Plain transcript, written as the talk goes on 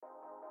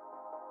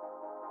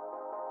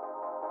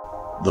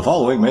The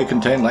following may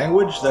contain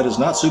language that is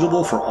not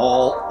suitable for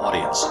all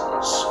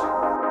audiences.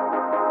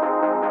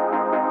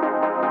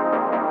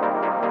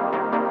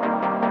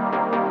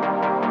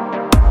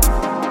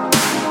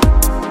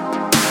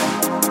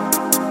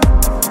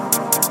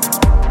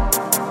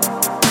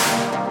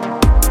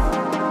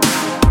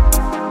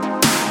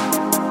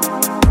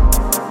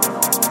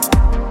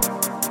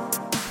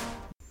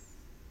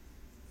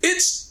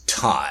 It's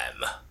time.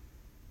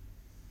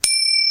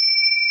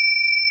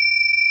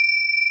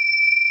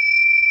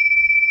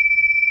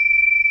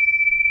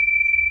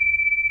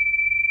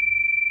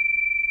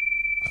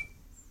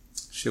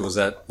 Shit, was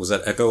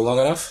that echo long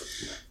enough?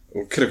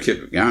 We could have kept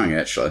it going,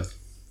 actually.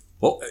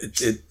 Well,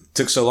 it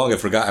took so long I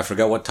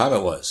forgot what time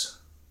it was.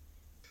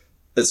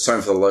 It's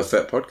time for the Low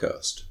Fat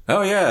Podcast.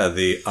 Oh yeah,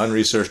 the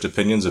unresearched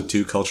opinions of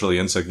two culturally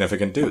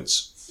insignificant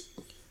dudes.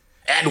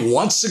 And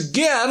once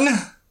again,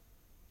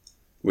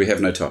 We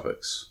have no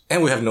topics.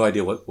 and we have no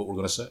idea what we're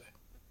going to say.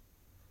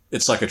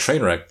 It's like a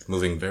train wreck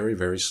moving very,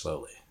 very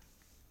slowly.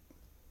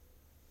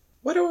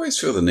 Why do I always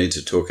feel the need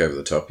to talk over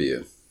the top of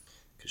you?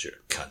 Because you're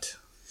a cunt.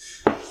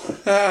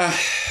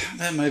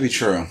 That may be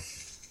true.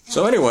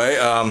 So anyway,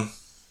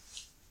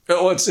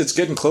 it's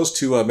getting close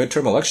to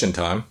midterm election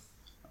time.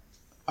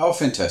 Oh,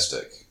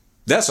 fantastic.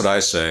 That's what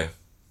I say.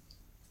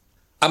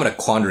 I'm in a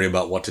quandary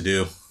about what to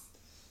do.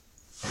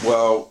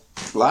 Well,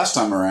 last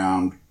time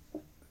around,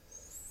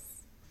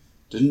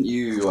 didn't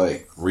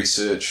you,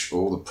 research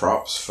all the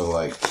props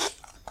for,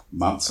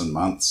 months and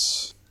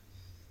months?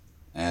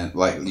 And,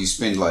 you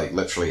spend,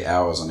 literally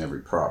hours on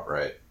every prop,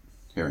 right?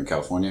 Here in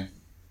California?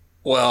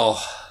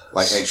 Well,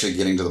 Actually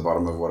getting to the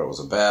bottom of what it was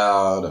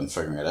about and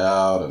figuring it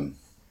out and...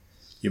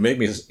 you make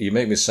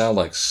me sound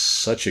like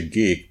such a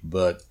geek,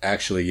 but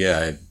actually, yeah,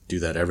 I do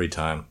that every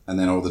time. And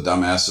then all the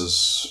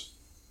dumbasses...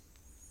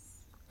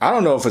 I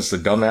don't know if it's the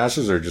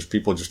dumbasses or just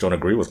people just don't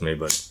agree with me,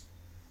 but...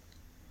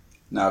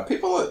 Now,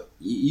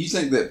 you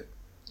think that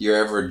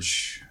your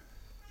average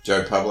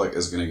Joe Public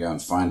is going to go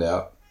and find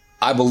out?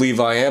 I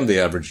believe I am the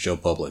average Joe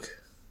Public.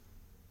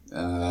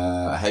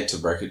 I hate to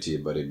break it to you,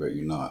 buddy, but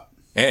you're not.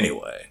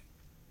 Anyway.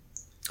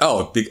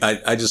 Oh,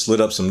 I just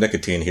lit up some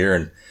nicotine here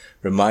and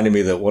reminded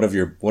me that one of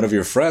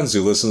your friends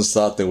who listens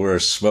thought that we're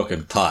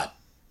smoking pot.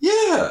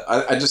 Yeah,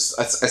 I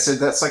said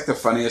that's like the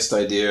funniest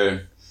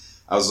idea.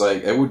 I was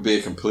like, it would be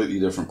a completely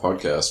different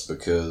podcast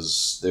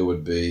because there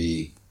would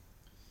be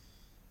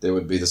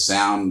the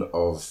sound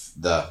of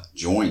the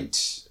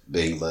joint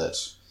being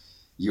lit.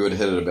 You would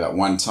hit it about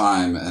one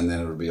time and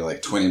then it would be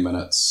like 20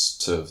 minutes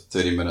to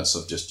 30 minutes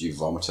of just you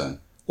vomiting.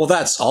 Well,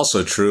 that's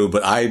also true,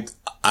 but I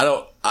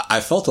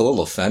felt a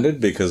little offended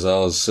because I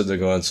was sitting there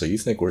going, so you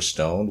think we're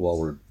stoned while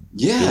we're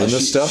doing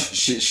this stuff?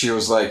 She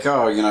was like,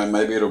 oh,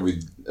 maybe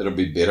it'll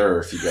be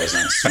better if you guys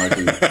aren't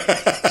smoking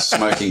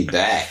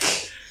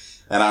DAC.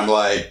 And I'm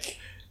like,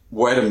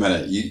 wait a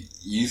minute,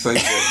 you think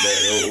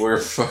that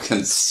we're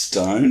fucking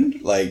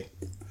stoned? Like,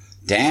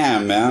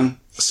 damn, man.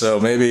 So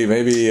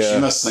maybe she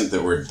must think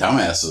that we're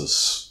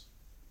dumbasses.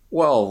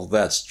 Well,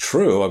 that's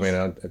true. I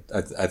mean,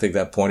 I think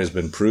that point has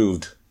been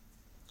proved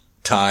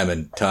time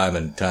and time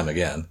and time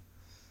again.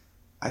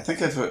 I think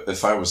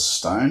if I was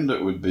stoned,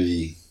 it would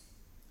be...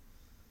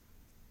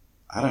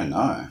 I don't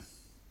know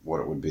what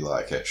it would be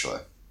like,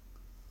 actually.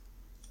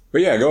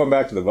 But yeah, going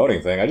back to the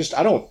voting thing, I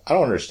don't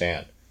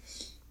understand.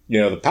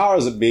 The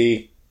powers that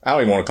be, I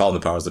don't even want to call them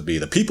the powers that be,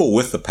 the people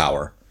with the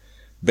power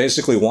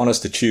basically want us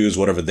to choose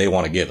whatever they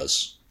want to give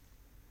us.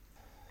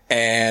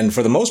 And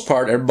for the most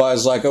part,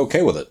 everybody's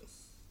okay with it.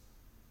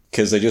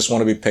 Because they just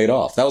want to be paid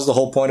off. That was the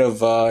whole point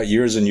of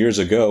years and years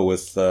ago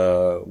with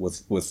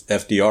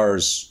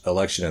FDR's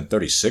election in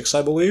 '36,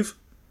 I believe.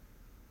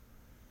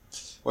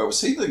 Wait,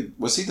 was he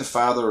the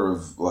father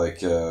of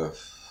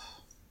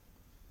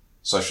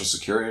Social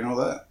Security and all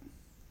that?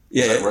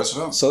 Yeah, is that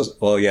Roosevelt.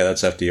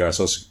 That's FDR.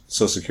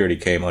 Social Security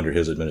came under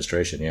his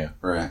administration. Yeah,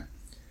 right.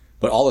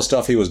 But all the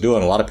stuff he was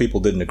doing, a lot of people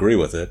didn't agree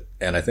with it,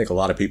 and I think a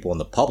lot of people in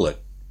the public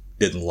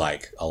didn't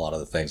like a lot of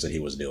the things that he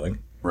was doing.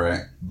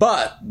 Right.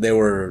 But they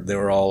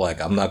were all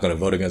like, I'm not going to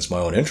vote against my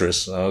own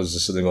interests. And I was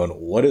just sitting there going,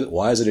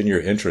 why is it in your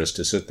interest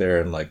to sit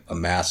there and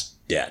amass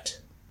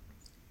debt?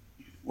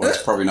 Well,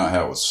 that's probably not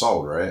how it was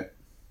sold, right?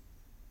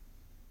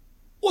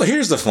 Well,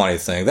 here's the funny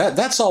thing.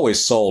 That's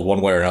always sold one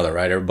way or another,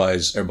 right?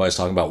 Everybody's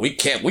talking about we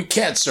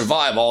can't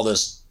survive all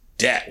this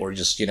debt. We're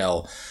just, it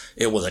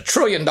was $1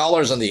 trillion in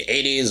the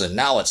 80s and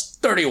now it's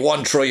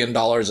 $31 trillion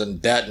in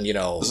debt and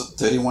Is it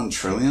 31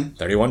 trillion?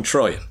 31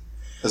 trillion.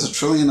 Is a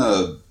trillion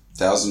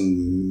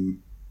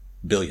 1,000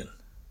 billion?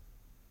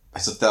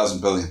 It's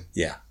 1,000 billion.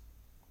 Yeah.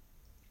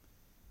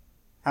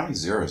 How many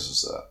zeros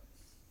is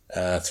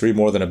that? 3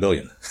 more than a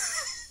billion.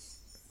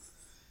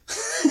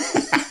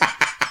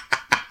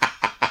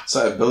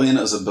 So a billion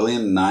is 1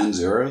 billion 9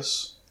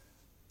 zeros?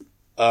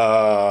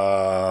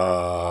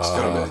 It's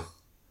gotta be.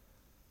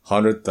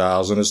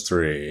 100,000 is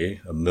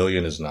 3. A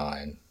million is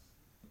 9.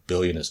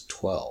 Billion is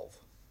 12.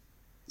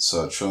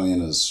 So a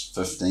trillion is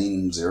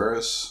 15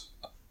 zeros?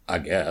 I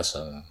guess.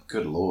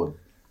 Good Lord.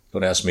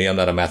 Don't ask me. I'm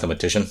not a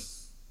mathematician.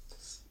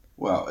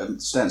 Well,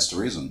 it stands to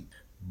reason.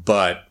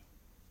 But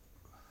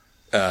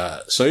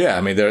So yeah,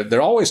 I mean,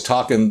 they're always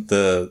talking,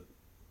 the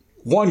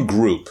one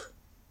group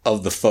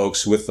of the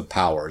folks with the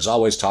power is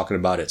always talking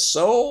about it's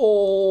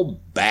so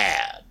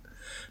bad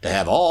to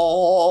have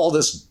all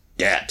this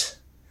debt.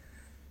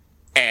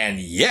 And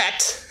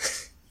yet,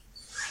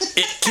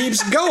 it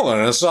keeps going.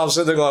 And so I'm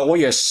sitting there going, well,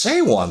 you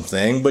say one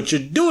thing, but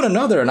you're doing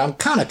another, and I'm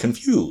kind of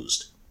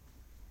confused.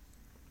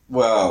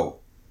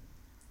 Well,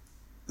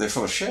 they're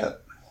full of shit.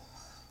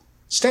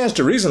 Stands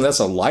to reason that's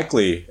a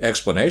likely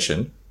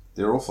explanation.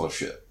 They're all full of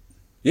shit.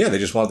 Yeah, they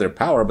just want their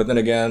power, but then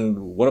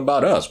again, what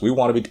about us? We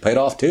want to be paid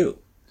off too.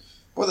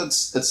 Well,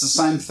 it's the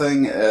same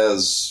thing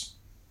as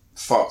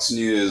Fox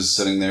News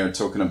sitting there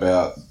talking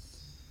about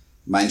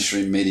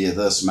mainstream media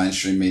this,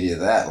 mainstream media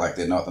that, like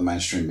they're not the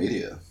mainstream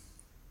media.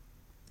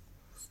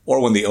 Or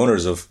when the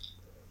owners of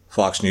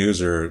Fox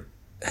News are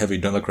heavy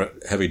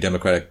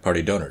Democratic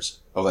Party donors.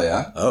 Oh, they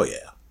are? Oh,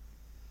 yeah.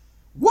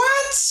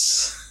 What?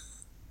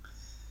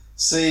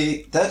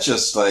 See,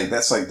 that's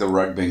like the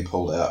rug being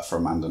pulled out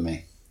from under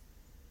me.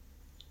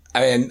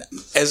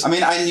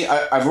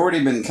 I've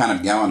already been kind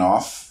of going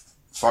off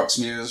Fox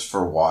News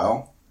for a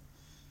while.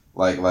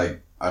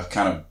 Like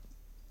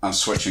I'm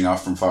switching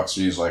off from Fox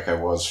News like I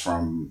was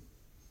from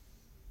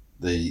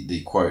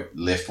the quote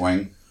left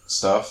wing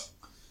stuff,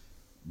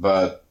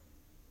 but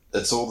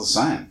it's all the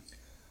same.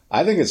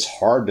 I think it's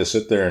hard to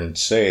sit there and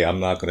say I'm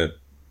not going to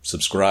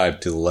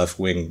subscribe to the left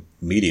wing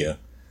media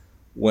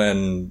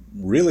when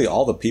really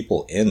all the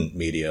people in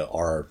media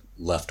are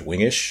left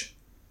wingish,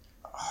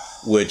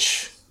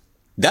 which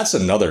that's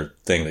another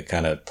thing that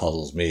kind of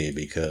puzzles me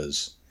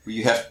because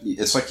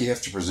it's like you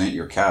have to present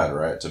your card,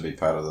 right, to be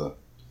part of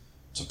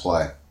to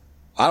play.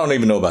 I don't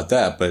even know about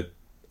that, but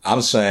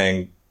I'm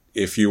saying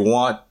if you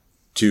want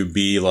to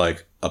be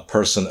like a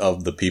person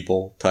of the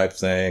people type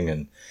thing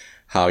and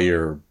how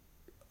you're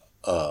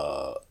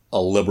a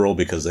liberal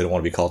because they don't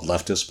want to be called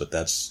leftist, but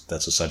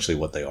that's essentially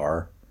what they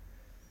are.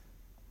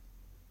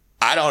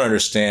 I don't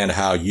understand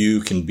how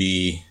you can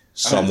be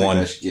someone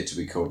I should get to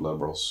be called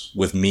liberals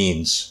with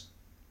means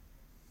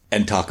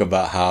and talk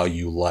about how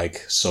you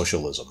like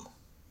socialism.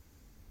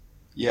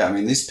 Yeah, I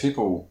mean, these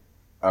people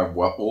are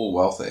all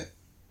wealthy.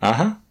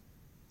 Uh-huh.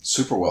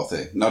 Super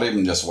wealthy. Not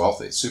even just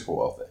wealthy, super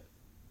wealthy.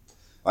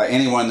 Like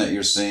anyone that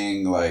you're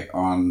seeing like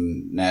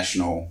on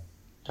national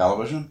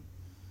television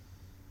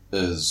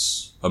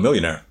is a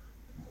millionaire.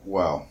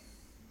 Well,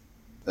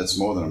 it's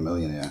more than a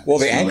millionaire. Well,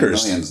 the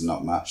anchors. Million's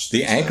not much.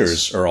 The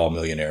anchors are all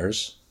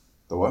millionaires.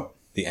 The what?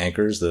 The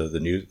anchors, the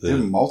news. They're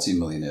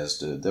multi-millionaires,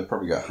 dude. They've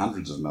probably got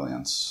hundreds of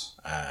millions.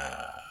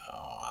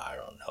 I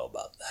don't know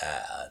about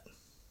that.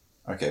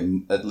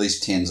 Okay, at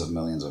least tens of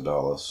millions of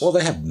dollars. Well,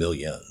 they have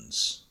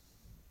millions.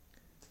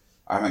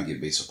 I think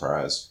you'd be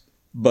surprised.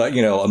 But,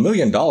 $1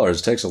 million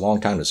takes a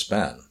long time to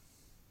spend.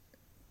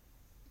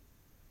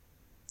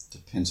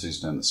 Depends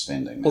who's doing the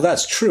spending. Well,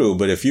 that's true,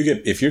 but if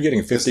you're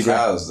getting 50 grand,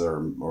 cars that are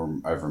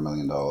over $1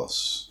 million,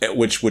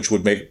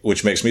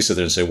 which makes me sit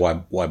there and say, why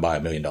buy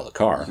 $1 million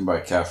car? You can buy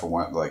a car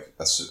for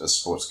a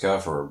sports car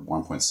for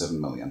 $1.7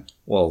 million.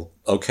 Well,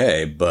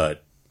 okay,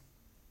 but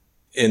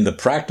in the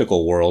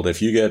practical world,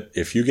 if you're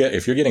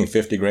getting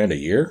 50 grand a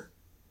year,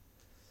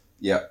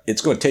 yeah,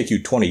 it's going to take you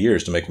 20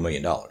 years to make $1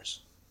 million. Well,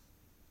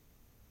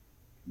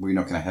 you're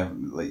not going to have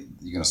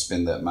you're going to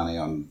spend that money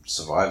on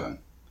surviving.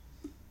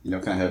 You're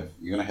not going to have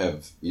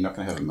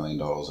 $1 million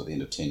at the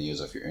end of 10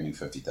 years if you're earning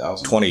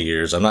 50,000. 20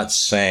 years. I'm not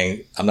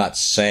saying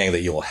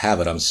that you will have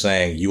it. I'm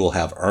saying you will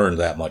have earned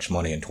that much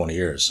money in 20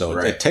 years. So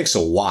it takes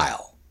a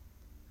while.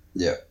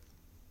 Yeah.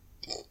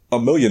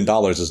 $1 million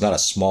is not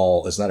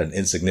it's not an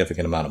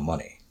insignificant amount of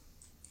money.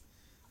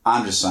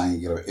 I'm just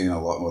saying you got to earn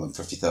a lot more than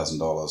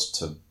 $50,000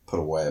 to put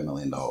away $1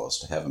 million,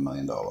 to have $1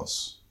 million.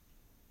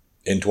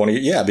 In 20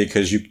 years? Yeah,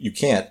 because you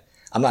can't.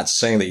 I'm not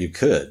saying that you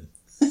could.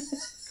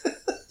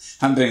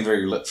 I'm being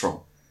very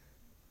literal.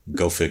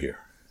 Go figure.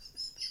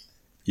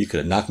 You could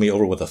have knocked me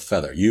over with a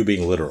feather. You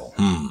being literal.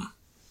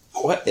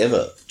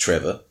 Whatever,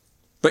 Trevor.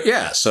 But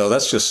yeah, so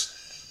that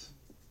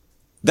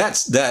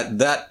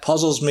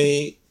puzzles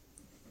me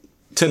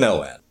to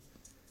no end.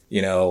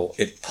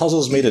 It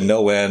puzzles me to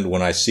no end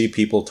when I see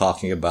people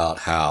talking about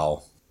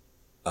how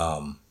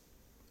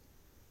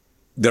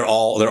they're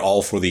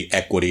all for the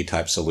equity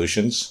type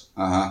solutions.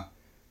 Uh-huh.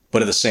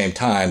 But at the same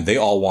time, they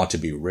all want to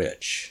be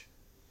rich.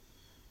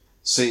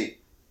 See,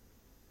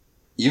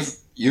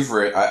 you've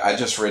read. I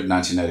just read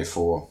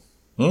 1984.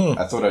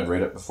 I thought I'd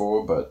read it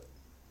before, but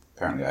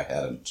apparently I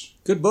hadn't.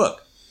 Good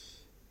book.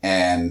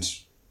 And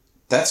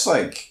that's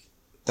like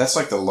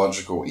the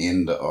logical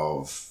end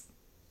of.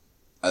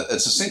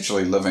 It's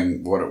essentially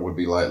living what it would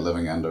be like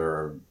living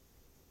under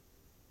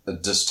a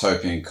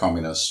dystopian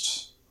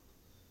communist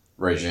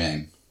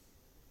regime.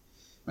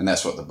 And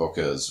that's what the book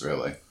is,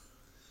 really.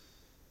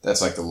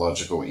 That's like the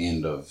logical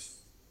end of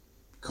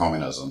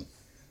communism.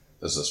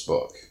 Is this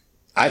book?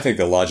 I think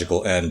the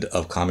logical end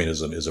of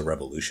communism is a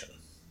revolution.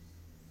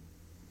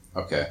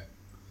 Okay.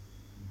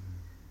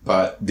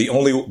 But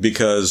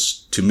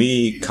because to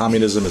me,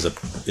 communism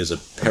is a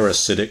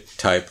parasitic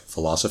type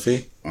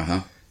philosophy.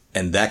 Uh-huh.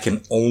 And that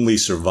can only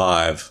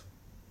survive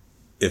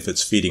if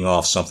it's feeding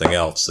off something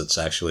else that's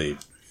actually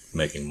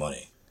making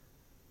money.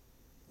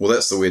 Well,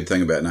 that's the weird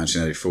thing about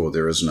 1984.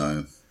 There is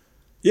no...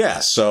 Yeah,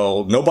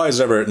 so nobody's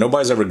ever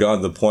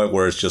gone to the point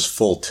where it's just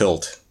full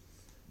tilt.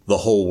 The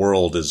whole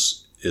world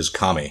is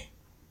commie.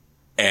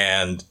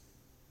 And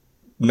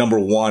number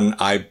one,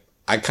 I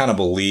kind of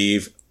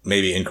believe,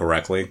 maybe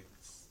incorrectly,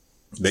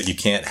 that you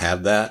can't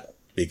have that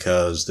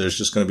because there's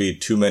just going to be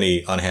too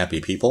many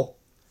unhappy people.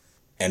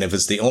 And if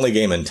it's the only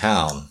game in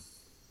town,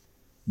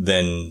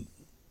 then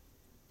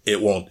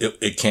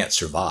it can't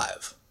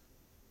survive.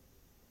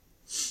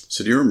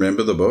 So do you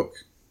remember the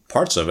book?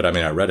 Parts of it. I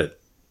mean, I read it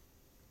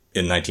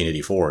in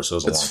 1984, so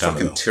it was a long time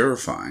ago. It's fucking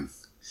terrifying.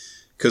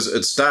 Because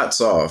it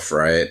starts off,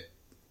 right?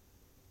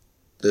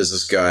 There's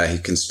this guy, he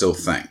can still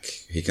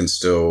think. He can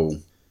still,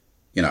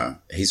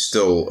 he's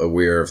still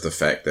aware of the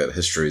fact that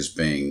history is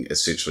being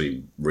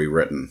essentially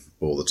rewritten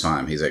all the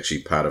time. He's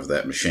actually part of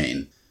that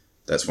machine.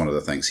 That's one of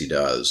the things he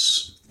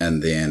does.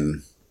 And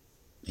then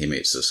he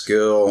meets this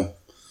girl.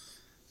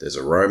 There's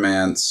a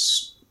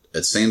romance.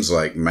 It seems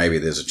like maybe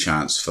there's a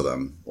chance for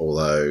them,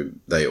 although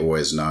they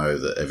always know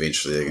that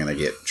eventually they're going to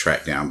get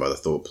tracked down by the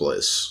Thought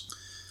Police.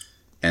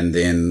 And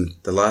then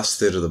the last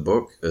third of the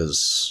book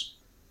is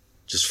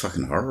just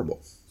fucking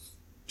horrible.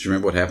 Do you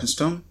remember what happens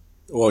to him?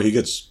 Well, he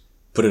gets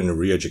put in a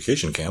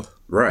re-education camp.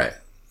 Right.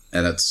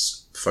 And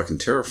it's fucking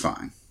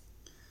terrifying.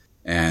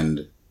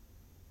 And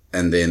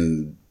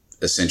then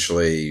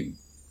essentially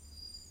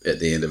at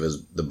the end of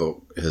the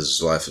book,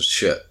 his life is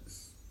shit.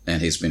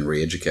 And he's been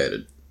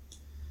re-educated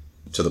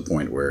to the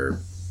point where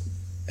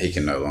he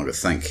can no longer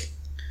think.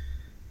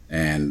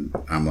 And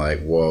I'm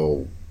like,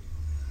 whoa,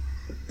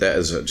 that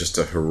is just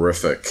a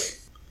horrific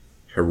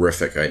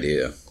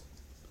idea.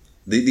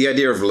 The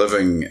idea of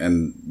living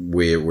and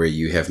where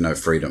you have no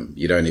freedom.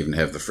 You don't even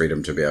have the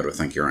freedom to be able to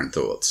think your own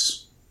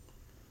thoughts.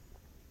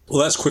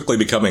 Well, that's quickly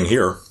becoming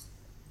here.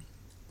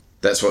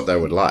 That's what they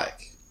would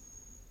like.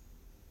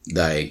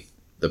 The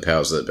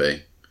powers that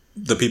be.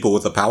 The people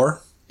with the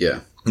power? Yeah.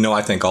 No,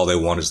 I think all they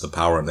want is the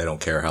power and they don't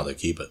care how they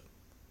keep it.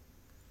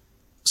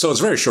 So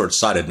it's very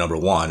short-sighted, number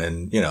one.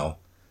 And,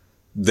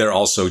 they're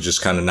also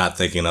just kind of not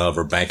thinking of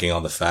or banking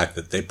on the fact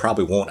that they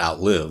probably won't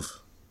outlive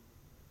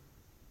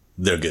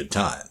their good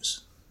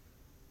times.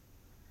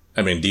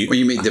 I mean, Well,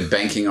 you mean they're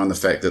banking on the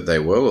fact that they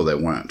will or they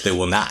won't? They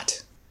will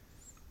not.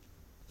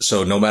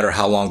 So no matter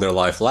how long their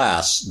life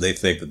lasts, they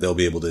think that they'll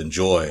be able to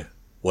enjoy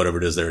whatever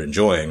it is they're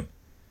enjoying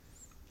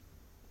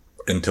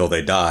until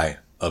they die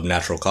of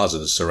natural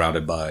causes,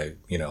 surrounded by,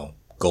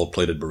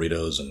 gold-plated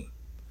burritos and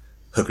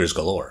hookers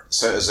galore.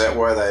 So is that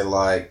why they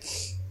like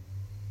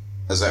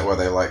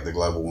the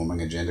global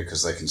warming agenda?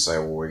 Because they can say,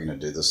 well, we're going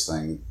to do this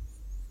thing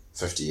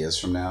 50 years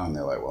from now, and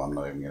they're like, well, I'm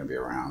not even going to be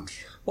around.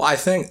 Well,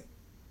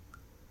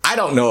 I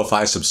don't know if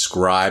I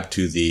subscribe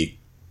to the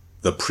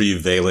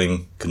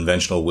prevailing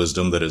conventional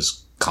wisdom that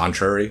is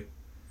contrary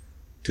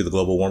to the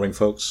global warming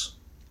folks,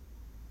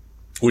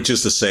 which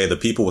is to say the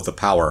people with the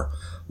power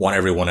want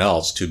everyone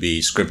else to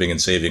be scrimping and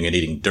saving and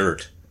eating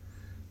dirt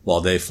while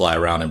they fly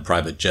around in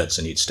private jets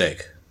and eat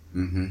steak.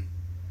 Mm-hmm.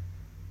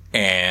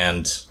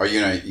 And...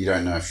 you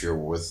don't know if you're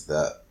with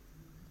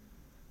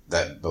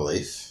that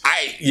belief?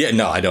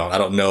 I don't. I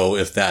don't know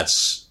if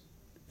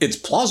it's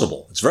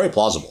plausible. It's very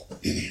plausible.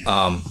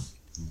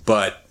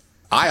 But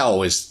I've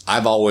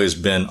always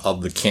been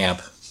of the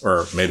camp,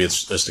 or maybe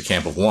it's just the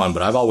camp of one,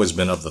 but I've always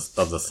been of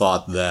the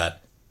thought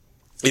that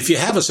if you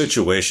have a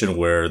situation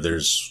where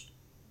there's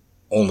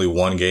only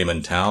one game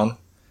in town,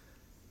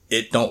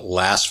 it don't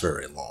last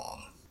very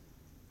long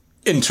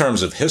in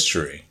terms of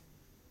history.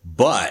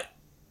 But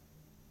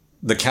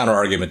the counter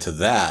argument to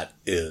that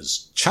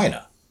is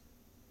China,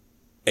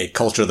 a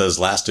culture that has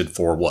lasted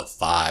for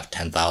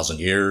 10,000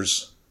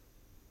 years?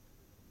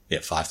 Yeah,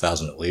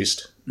 5,000 at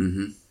least.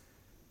 Mm-hmm.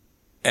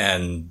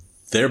 And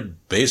they're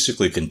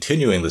basically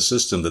continuing the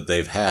system that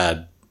they've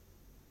had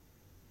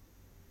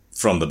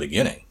from the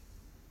beginning.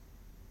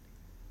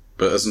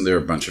 But isn't there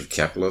a bunch of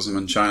capitalism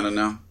in China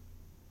now?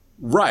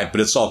 Right,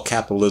 but it's all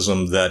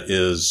capitalism that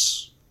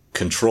is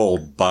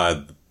controlled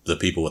by the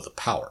people with the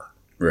power.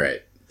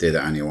 Right. They're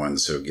the only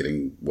ones who are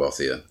getting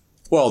wealthier.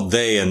 Well,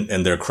 they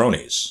and their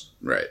cronies.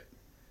 Right.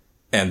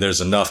 And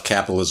there's enough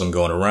capitalism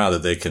going around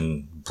that they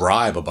can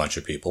bribe a bunch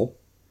of people.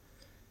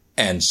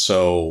 And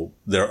so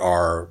there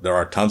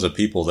are tons of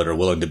people that are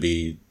willing to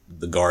be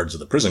the guards of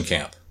the prison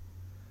camp.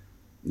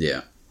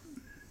 Yeah.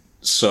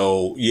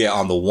 So, yeah,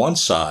 on the one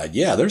side,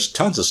 yeah, there's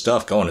tons of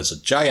stuff going. It's a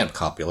giant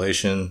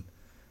population.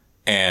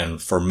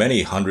 And for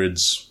many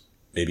hundreds,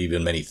 maybe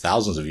even many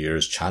thousands of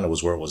years, China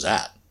was where it was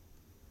at.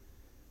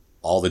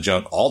 All the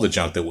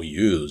junk that we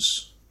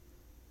use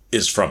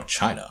is from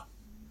China.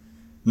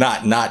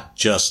 Not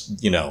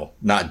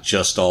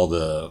just all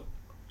the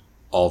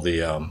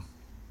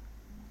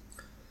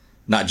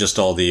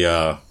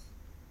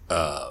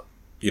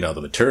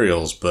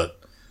materials, but,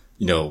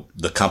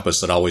 the compass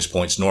that always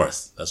points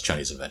north. That's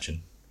Chinese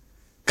invention.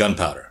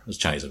 Gunpowder is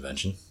Chinese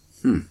invention.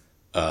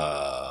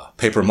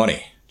 Paper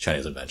money,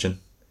 Chinese invention.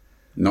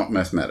 Not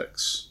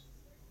mathematics.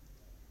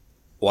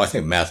 Well, I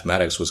think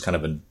mathematics was kind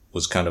of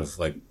was kind of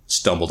like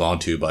stumbled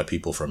onto by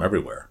people from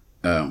everywhere.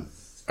 Oh,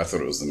 I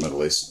thought it was the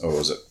Middle East. Or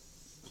was it?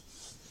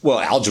 Well,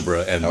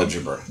 algebra and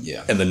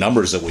Yeah. and the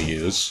numbers that we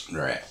use,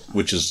 Right.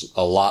 which is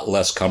a lot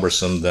less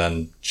cumbersome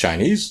than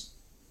Chinese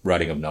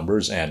writing of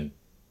numbers and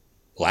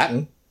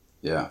Latin.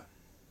 Yeah.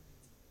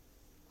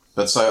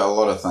 But so a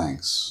lot of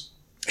things.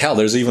 Hell,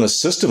 there's even a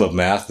system of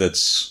math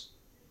that's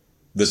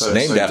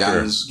named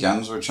after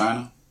guns were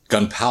China,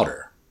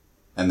 gunpowder.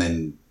 and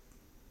then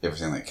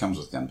everything that comes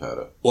with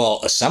gunpowder. Well,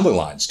 assembly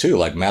lines too,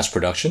 like mass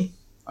production.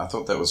 I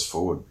thought that was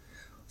Ford.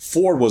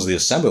 Ford was the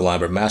assembly line,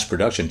 but mass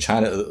production.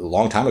 China, a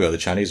long time ago, the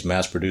Chinese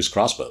mass-produced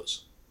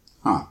crossbows.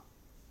 Huh.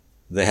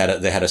 They had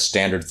a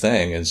standard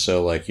thing, and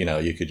so like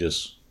you could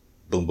just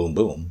boom, boom,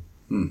 boom.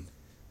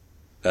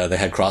 They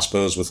had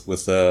crossbows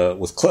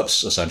with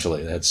clips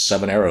essentially. They had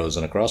 7 arrows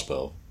in a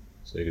crossbow,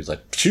 so you could just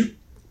like shoot,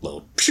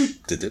 load,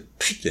 shoot, did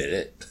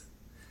it.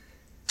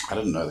 I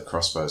didn't know the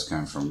crossbows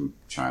came from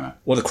China.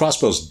 Well, the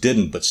crossbows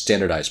didn't, but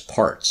standardized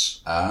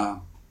parts.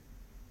 Ah.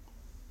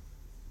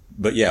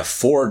 But yeah,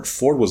 Ford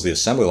was the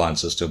assembly line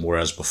system,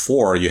 whereas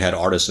before you had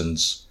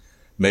artisans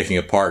making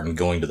a part and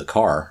going to the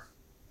car.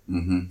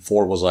 Mm-hmm.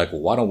 Ford was like,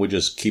 well, why don't we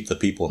just keep the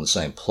people in the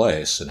same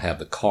place and have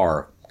the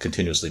car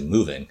continuously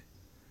moving?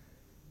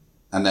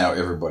 And now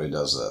everybody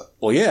does that.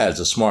 Well, yeah,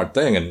 it's a smart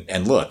thing.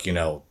 And look,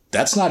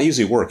 that's not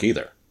easy work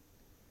either.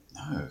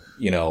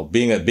 No.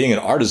 Being an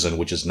artisan,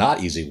 which is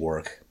not easy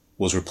work,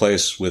 was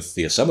replaced with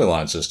the assembly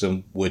line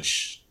system,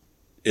 which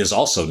is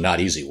also not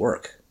easy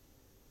work.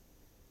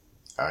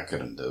 I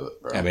couldn't do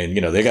it, bro. I mean,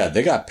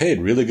 they got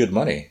paid really good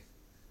money.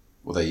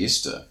 Well, they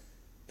used to.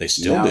 They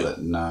still do.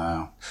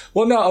 No.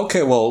 Well, no,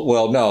 okay,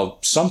 well, no,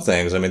 some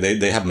things. I mean,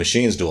 they have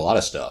machines do a lot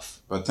of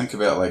stuff. But think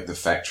about like the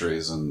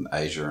factories in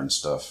Asia and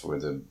stuff, where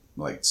the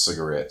like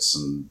cigarettes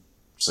and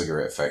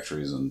cigarette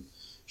factories and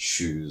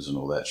shoes and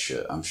all that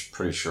shit. I'm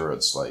pretty sure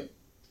it's like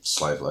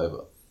slave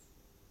labor.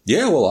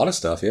 Yeah, well, a lot of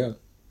stuff, yeah.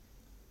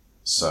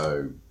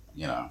 So,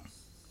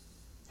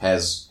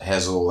 has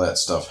all that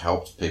stuff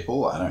helped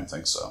people? I don't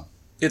think so.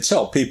 It's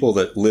helped people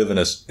that live in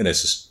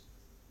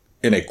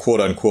a quote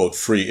unquote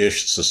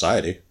free-ish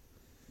society.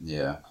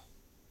 Yeah.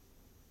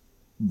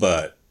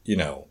 But,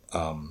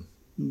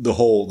 the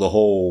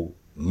whole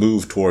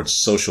move towards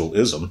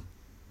socialism,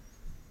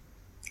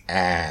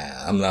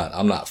 I'm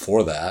not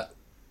for that.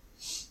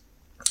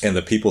 And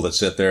the people that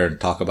sit there and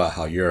talk about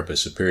how Europe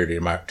is superior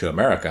to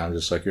America, I'm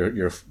just like,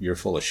 you're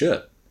full of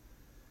shit.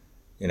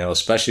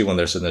 Especially when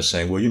they're sitting there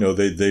saying, well,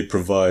 they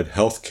provide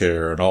health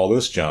care and all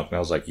this junk. And I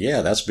was like,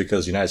 yeah, that's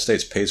because the United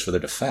States pays for their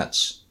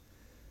defense.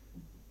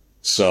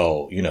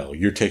 So,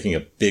 you're taking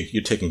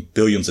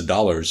billions of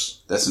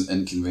dollars. That's an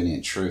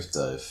inconvenient truth,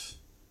 Dave.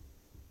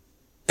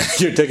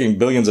 You're taking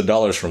billions of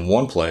dollars from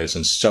one place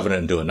and shoving it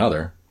into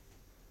another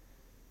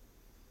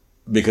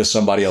because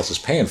somebody else is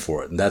paying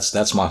for it. And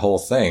that's my whole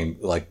thing.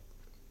 Like,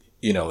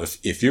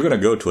 if you're going to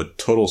go to a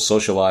total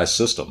socialized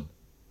system,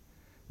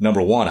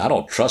 number one, I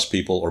don't trust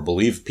people or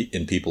believe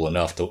in people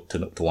enough to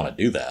want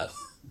to do that.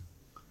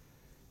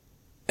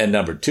 And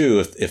number two,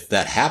 if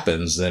that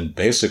happens, then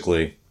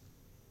basically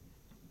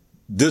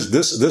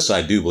this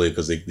I do believe,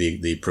 because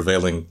the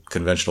prevailing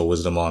conventional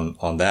wisdom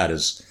on that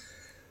is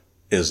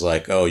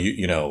like, oh,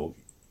 you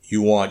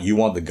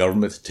want the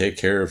government to take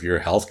care of your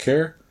health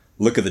care?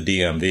 Look at the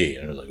DMV.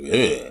 And it's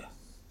like, ugh.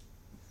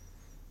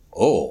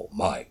 Oh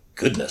my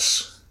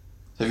goodness.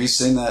 Have you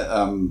seen that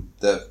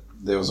that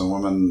there was a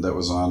woman that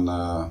was on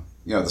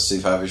the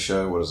Steve Harvey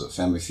show, what is it,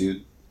 Family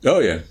Feud? Oh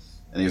yeah.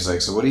 And he was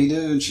like, so what do you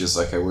do? And she was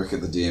like, I work at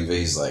the DMV.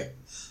 He's like,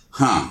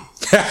 huh.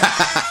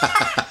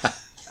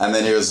 And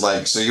then he was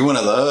like, so you're one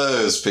of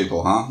those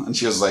people, huh? And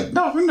she was like,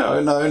 no.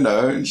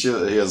 And he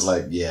was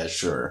like, yeah,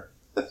 sure.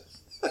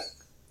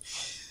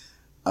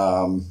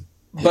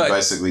 He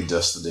basically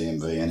dissed the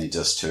DMV and he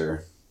dissed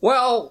her.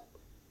 Well,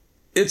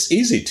 it's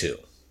easy to.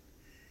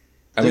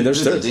 I mean, the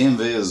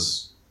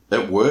DMV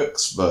it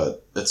works,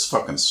 but it's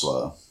fucking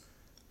slow.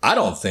 I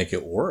don't think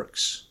it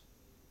works.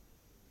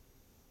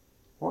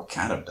 What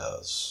kind of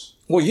does?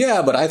 Well,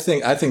 yeah, but I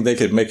think they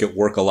could make it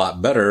work a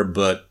lot better,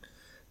 but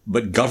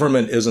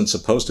government isn't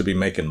supposed to be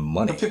making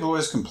money. But people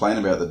always complain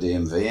about the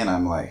DMV, and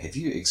I'm like, have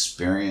you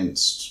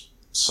experienced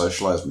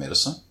socialized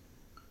medicine?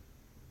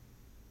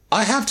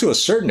 I have to a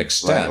certain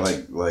extent.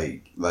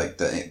 Like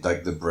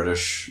the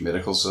British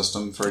medical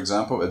system, for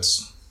example,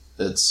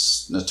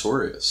 it's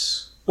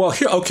notorious. Well,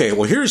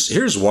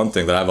 here's one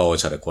thing that I've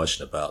always had a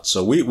question about.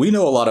 So we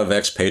know a lot of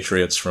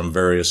expatriates from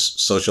various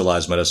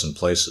socialized medicine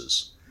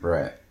places.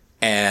 Right.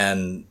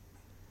 And,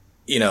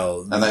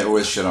 and they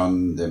always shit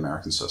on the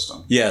American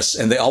system. Yes.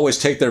 And they always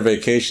take their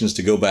vacations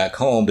to go back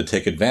home to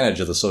take advantage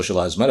of the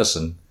socialized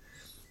medicine.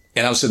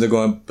 And I'm sitting there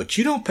going, but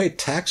you don't pay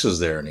taxes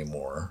there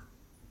anymore.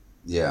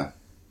 Yeah.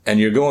 And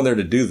you're going there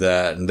to do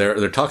that. And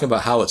they're talking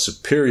about how it's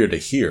superior to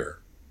here.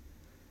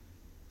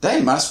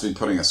 They must be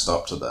putting a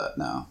stop to that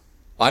now.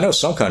 I know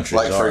some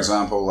countries are. For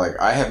example,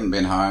 I haven't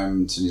been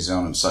home to New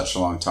Zealand in such a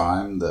long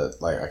time that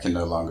I can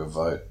no longer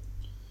vote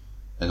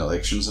in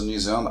elections in New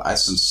Zealand. I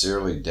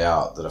sincerely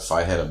doubt that if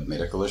I had a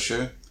medical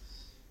issue,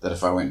 that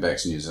if I went back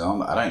to New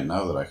Zealand, I don't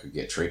know that I could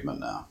get treatment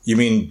now. You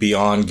mean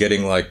beyond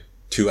getting like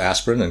 2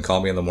 aspirin and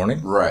call me in the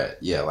morning? Right.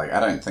 Yeah. Like I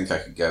don't think I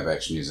could go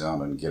back to New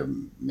Zealand and get a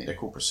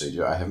medical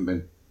procedure. I haven't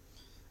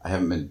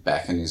been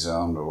back in New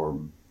Zealand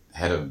or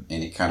had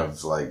any kind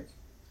of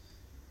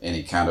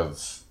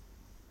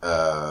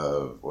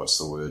what's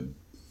the word?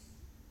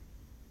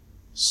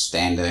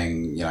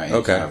 Standing,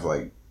 any kind of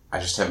like, I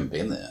just haven't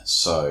been there.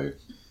 So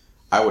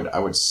I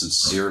would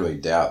sincerely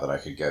doubt that I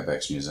could go back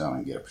to New Zealand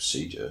and get a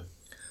procedure.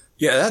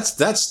 Yeah, that's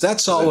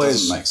That always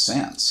doesn't make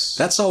sense.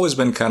 That's always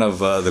been kind of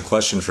the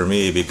question for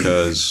me,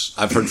 because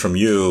I've heard from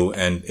you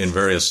and in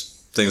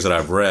various things that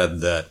I've read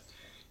that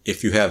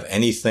if you have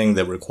anything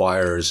that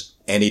requires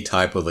any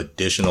type of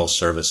additional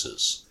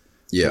services,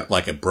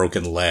 like a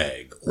broken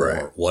leg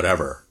or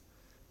whatever,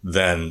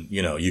 then,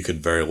 you could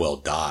very well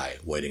die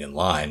waiting in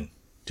line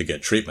to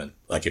get treatment.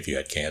 Like if you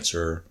had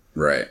cancer.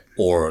 Right.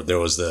 Or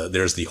there's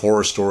the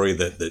horror story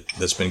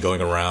that's been going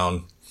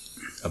around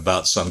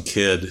about some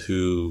kid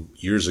who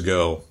years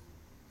ago,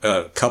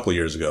 a couple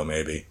years ago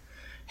maybe,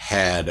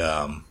 had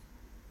a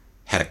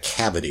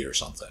cavity or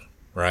something,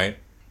 right?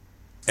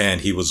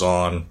 And he was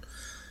on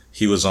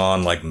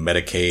like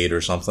Medicaid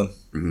or something.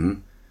 Mm-hmm.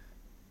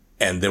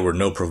 And there were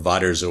no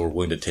providers that were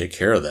willing to take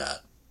care of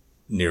that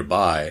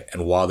nearby.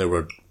 And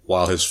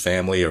while his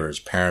family or his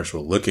parents were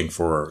looking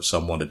for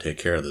someone to take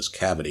care of this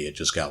cavity, it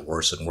just got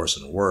worse and worse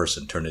and worse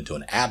and turned into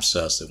an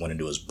abscess that went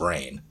into his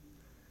brain.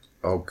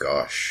 Oh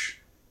gosh.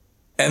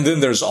 And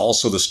then there's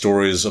also the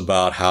stories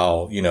about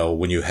how,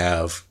 when you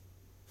have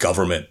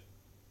government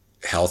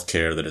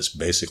healthcare that is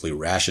basically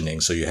rationing.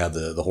 So you have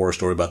the horror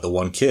story about the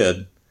one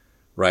kid,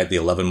 right? The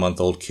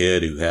 11-month-old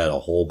kid who had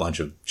a whole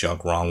bunch of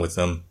junk wrong with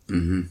him.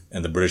 Mm-hmm.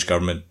 And the British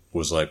government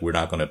was like, we're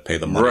not going to pay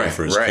the money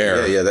for his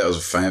care. Yeah, that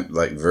was a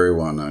very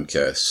well-known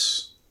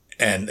case.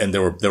 And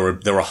there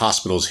were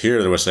hospitals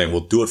here that were saying,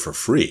 we'll do it for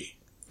free.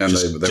 And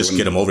just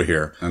get him over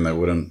here. And they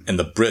wouldn't. And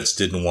the Brits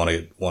didn't want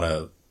to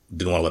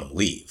let him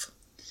leave.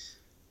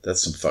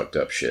 That's some fucked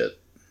up shit.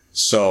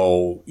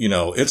 So,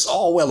 it's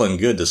all well and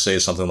good to say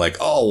something like,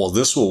 oh, well,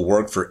 this will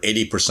work for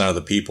 80% of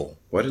the people.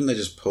 Why didn't they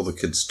just pull the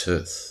kid's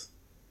tooth?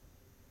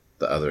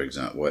 The other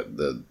example,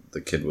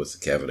 the kid with the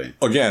cavity.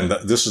 Again,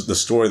 this is the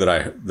story that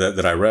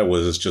I read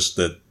was just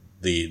that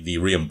the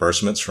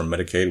reimbursements from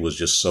Medicaid was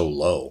just so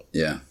low.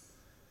 Yeah.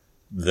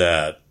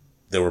 That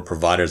there were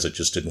providers that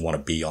just didn't want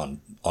to be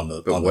on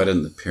the. But why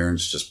didn't the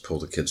parents just pull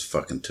the kid's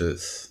fucking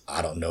tooth?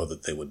 I don't know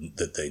that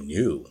they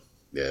knew.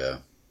 Yeah.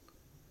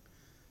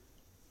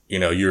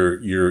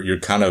 You're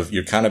kind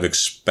of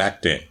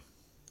expecting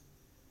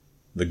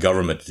the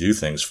government to do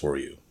things for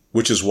you,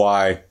 which is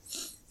why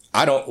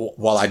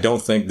while I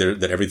don't think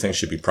that everything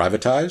should be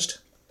privatized,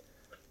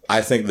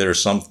 I think there are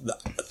some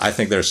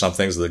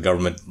things that the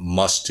government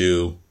must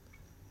do.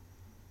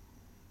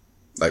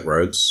 Like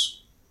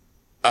roads?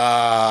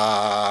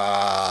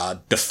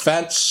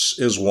 Defense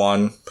is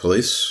one.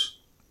 Police?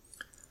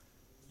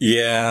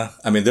 Yeah.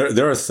 I mean,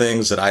 there are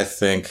things that I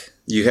think.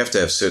 You have to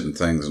have certain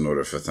things in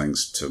order for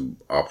things to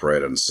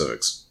operate in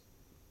civics.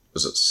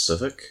 Is it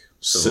civic?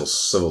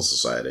 Civil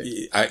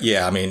society.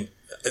 Yeah, I mean,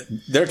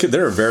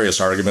 there are various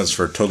arguments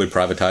for totally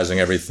privatizing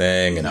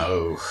everything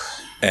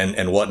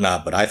and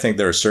whatnot, but I think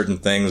there are certain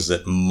things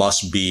that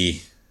must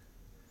be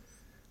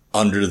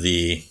under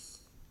the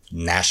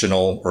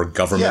national or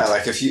government. Yeah,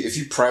 like if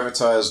you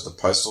privatize the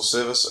postal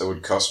service, it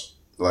would cost,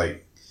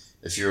 like,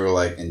 if you were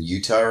like in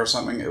Utah or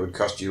something, it would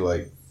cost you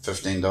like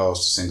 $15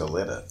 to send a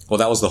letter. Well,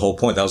 that was the whole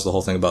point. That was the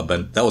whole thing about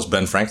that was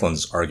Ben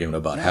Franklin's argument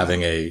about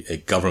having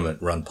a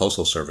government-run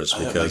postal service,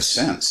 because that makes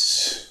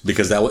sense.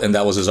 Because that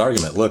was his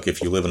argument. Look,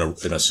 if you live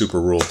in a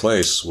super rural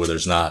place where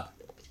there's not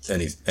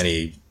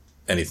anything,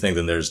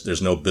 then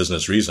there's no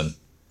business reason.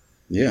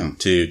 Yeah.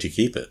 To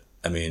keep it.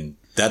 I mean,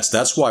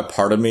 that's why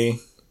part of me,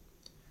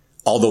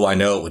 although I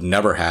know it would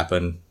never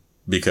happen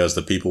because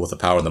the people with the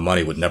power and the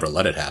money would never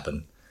let it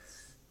happen,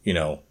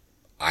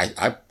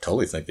 I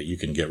totally think that you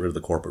can get rid of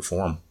the corporate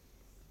form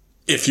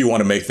if you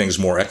want to make things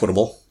more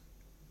equitable.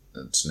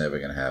 It's never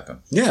going to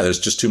happen. Yeah, there's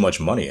just too much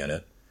money in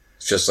it.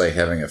 It's just like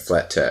having a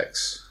flat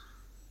tax.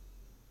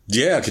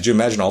 Yeah, could you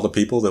imagine all the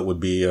people that would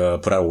be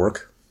put out of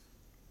work?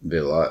 It'd be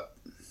a lot.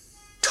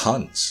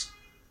 Tons.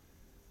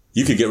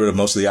 You could get rid of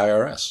most of the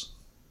IRS.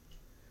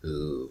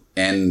 Ooh.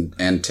 And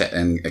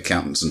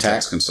accountants and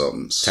tax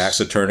consultants.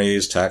 Tax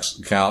attorneys, tax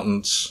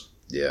accountants.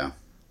 Yeah.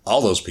 All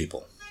those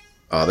people.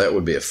 Oh, that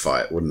would be a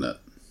fight, wouldn't it?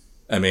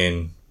 I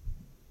mean,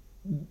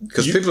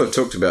 because people have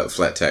talked about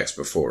flat tax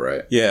before,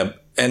 right? Yeah,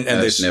 and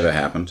it's never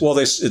happened. Well,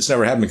 it's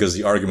never happened because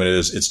the argument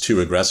is it's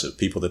too aggressive.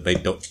 People that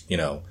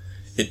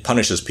it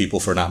punishes people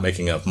for not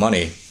making enough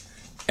money,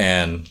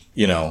 and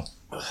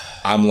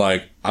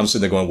I'm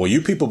sitting there going, well,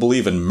 you people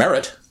believe in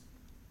merit.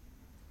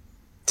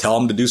 Tell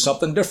them to do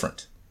something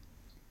different.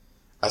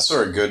 I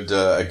saw a good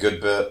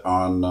bit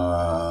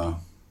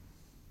on.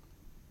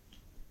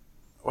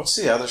 What's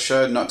the other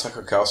show? Not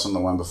Tucker Carlson, the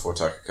one before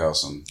Tucker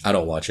Carlson. I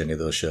don't watch any of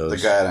those shows. The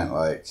guy I don't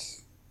like.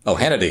 Oh,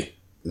 Hannity.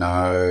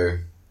 No.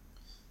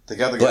 The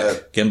guy.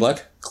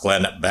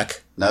 Glenn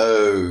Beck?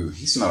 No,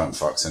 he's not on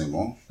Fox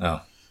anymore.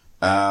 Oh.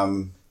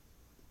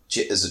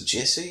 Is it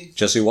Jesse?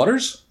 Jesse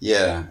Waters?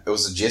 Yeah, it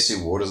was a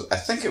Jesse Waters. I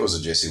think it was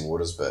a Jesse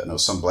Waters bit, and it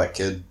was some black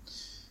kid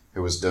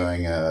who was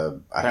doing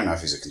I don't know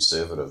if he's a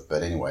conservative,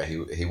 but anyway,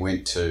 he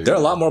went to... There are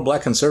a lot more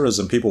black conservatives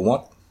than people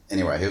want.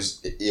 Anyway, I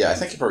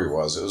think he probably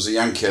was. It was a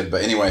young kid,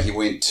 but anyway, he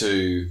went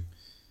to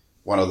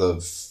one of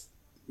the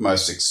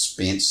most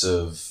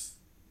expensive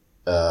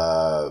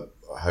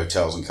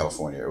hotels in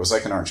California. It was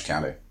like in Orange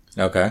County.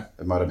 Okay.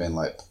 It might have been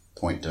like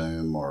Point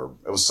Doom, or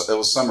it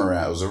was somewhere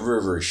around. It was a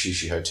very, very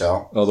shishy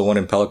hotel. Oh, the one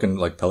in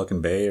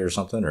Pelican Bay or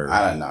something? Or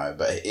I don't know.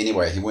 But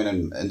anyway, he went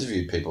and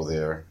interviewed people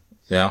there.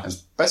 Yeah. And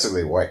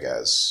basically white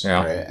guys.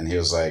 Yeah. Right? And he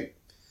was like,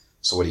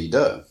 so what do you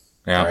do?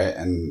 Yeah. Right?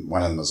 And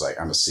one of them was like,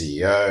 I'm a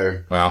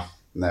CEO. Wow.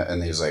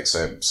 And he was like,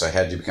 so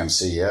how did you become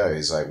CEO?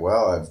 He's like,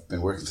 well, I've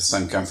been working for the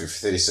same company for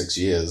 36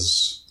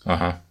 years.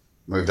 Uh-huh.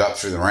 Moved up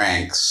through the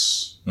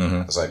ranks. Mm-hmm.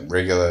 I was like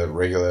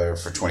regular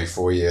for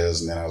 24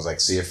 years. And then I was like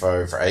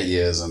CFO for 8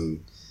 years.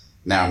 And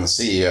now I'm the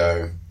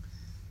CEO.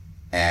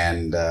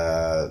 And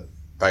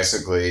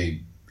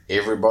basically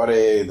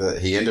everybody that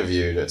he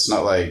interviewed, it's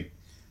not like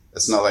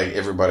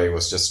everybody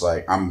was just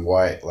like, I'm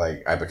white,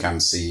 like I become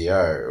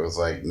CEO. It was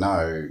like,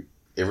 no,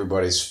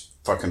 everybody's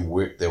fucking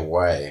worked their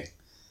way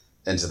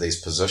into these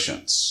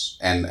positions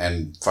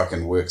and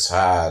fucking works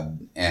hard.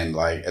 And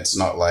like, it's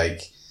not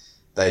like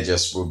they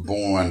just were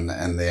born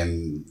and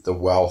then the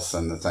wealth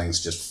and the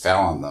things just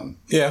fell on them.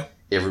 Yeah.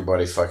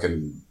 Everybody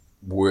fucking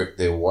worked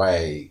their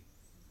way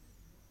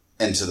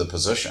into the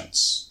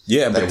positions.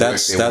 Yeah, but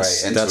that's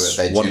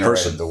one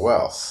person. The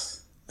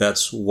wealth.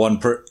 That's one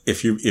but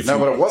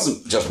it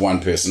wasn't just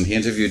one person. He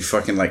interviewed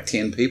fucking like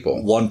 10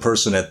 people. One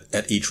person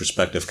at each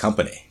respective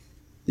company.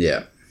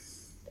 Yeah.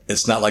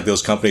 It's not like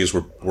those companies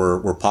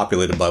were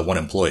populated by one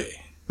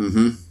employee.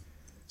 Mm-hmm.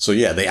 So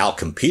yeah, they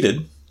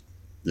outcompeted.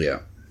 Yeah.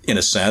 In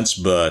a sense,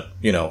 but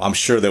I'm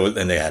sure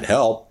they had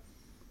help,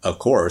 of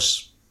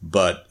course,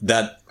 but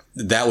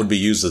that would be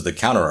used as the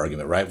counter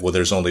argument, right? Well,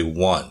 there's only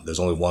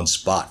one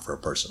spot for a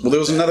person. Well, there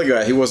was another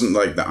guy. He wasn't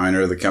like the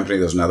owner of the company.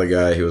 There was another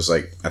guy. He was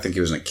like, I think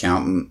he was an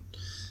accountant,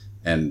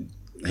 and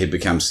he'd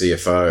become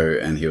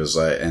CFO. And he was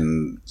like,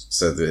 and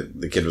so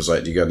the kid was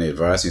like, "Do you got any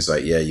advice?" And he's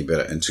like, "Yeah, you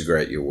better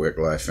integrate your work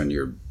life and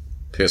your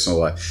personal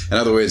life." In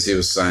other words, he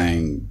was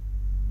saying,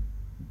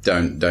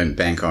 don't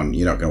bank on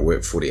you're not going to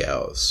work 40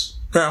 hours.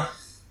 Yeah,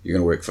 you're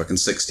going to work fucking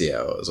 60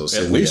 hours or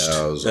 70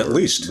 hours, at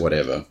least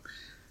whatever.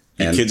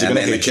 And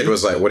the kid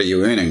was like, "What are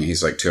you earning?"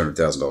 He's like,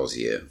 $200,000 a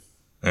year.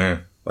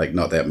 Mm. Like,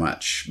 not that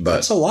much, but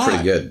that's a lot.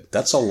 Pretty good.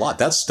 That's a lot.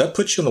 That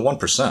puts you in the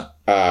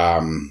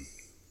 1%.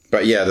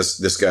 But yeah,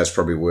 this guy's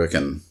probably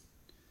working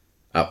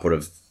upward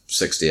of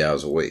 60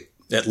 hours a week.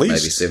 At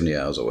least. Maybe 70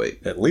 hours a week.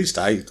 At least.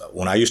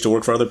 When I used to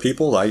work for other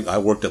people, I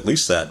worked at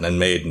least that and then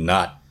made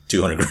not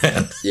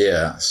 $200,000.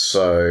 Yeah.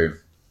 So,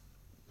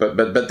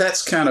 but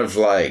that's kind of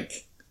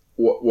like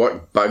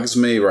what bugs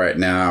me right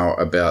now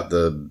about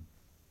the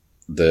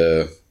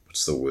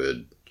what's the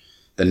word?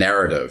 The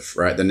narrative,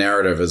 right? The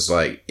narrative is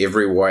like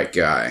every white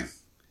guy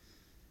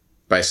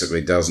basically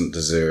doesn't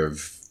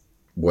deserve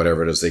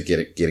whatever it is they're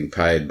getting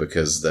paid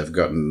because they've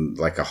gotten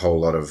like a whole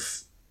lot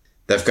of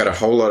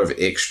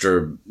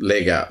extra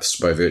leg ups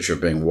by virtue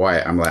of being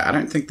white. I'm like, I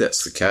don't think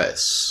that's the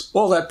case.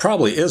 Well, that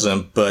probably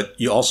isn't, but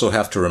you also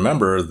have to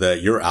remember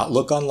that your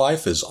outlook on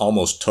life is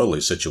almost totally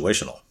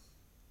situational.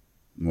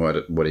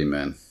 What do you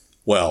mean?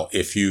 Well,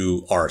 if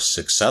you are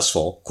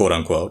successful, quote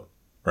unquote,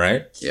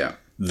 right? Yeah.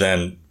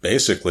 Then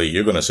basically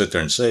you're going to sit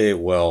there and say,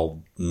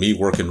 well, me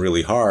working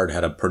really hard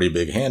had a pretty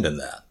big hand in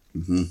that.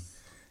 Mm-hmm.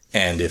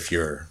 And if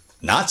you're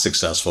not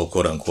successful,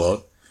 quote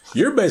unquote,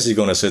 you're basically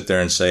going to sit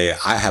there and say,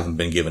 I haven't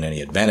been given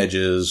any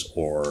advantages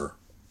or,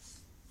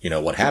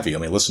 what have you. I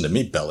mean, listen to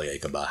me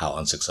bellyache about how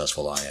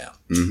unsuccessful I am.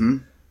 Mm-hmm.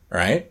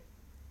 Right?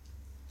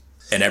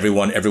 And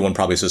everyone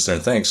probably sits there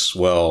and thinks,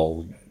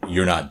 well,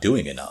 you're not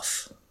doing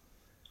enough.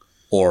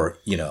 Or,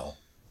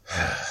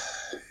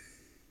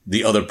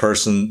 the other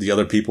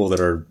people that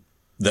are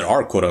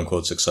quote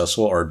unquote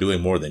successful are doing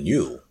more than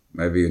you.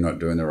 Maybe you're not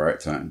doing the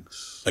right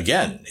things.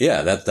 Again,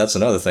 yeah, that's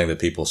another thing that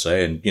people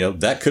say.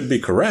 And, that could be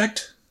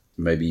correct.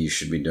 Maybe you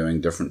should be doing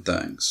different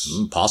things.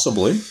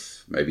 Possibly.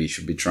 Maybe you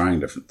should be trying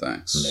different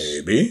things.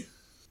 Maybe.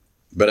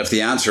 But if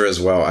the answer is,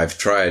 well, I've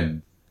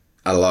tried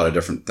a lot of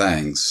different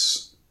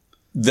things,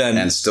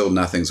 and still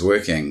nothing's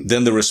working,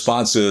 then the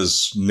response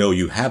is, no,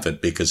 you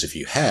haven't, because if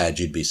you had,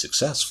 you'd be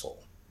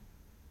successful.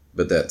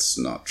 But that's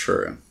not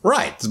true.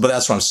 Right. But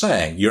that's what I'm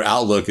saying. Your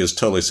outlook is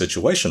totally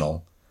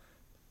situational.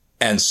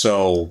 And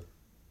so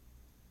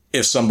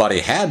if somebody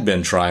had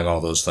been trying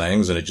all those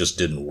things and it just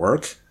didn't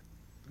work,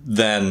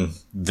 then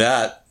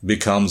that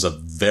becomes a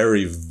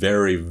very,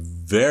 very,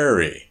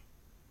 very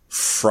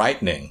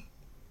frightening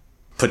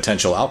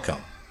potential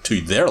outcome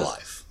to their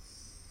life.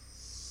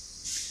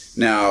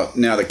 Now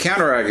the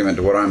counter argument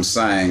to what I'm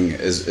saying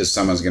is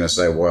someone's going to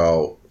say,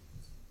 well,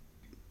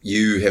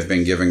 you have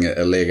been giving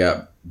a leg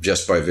up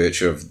just by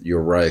virtue of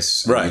your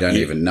race, and right? You don't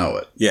even know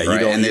it. Yeah, right?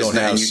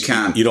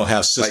 You don't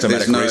have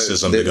systematic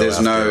racism. There's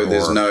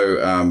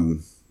no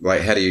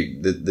like, how do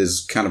you,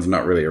 there's kind of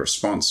not really a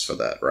response for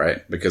that,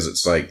 right? Because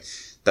it's like,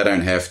 they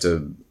don't have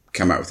to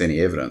come up with any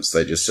evidence.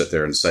 They just sit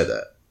there and say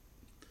that.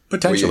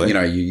 Potentially.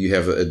 Well, you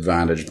have an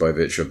advantage by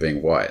virtue of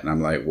being white. And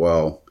I'm like,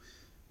 well,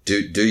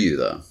 do you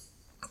though?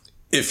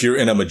 If you're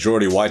in a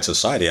majority white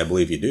society, I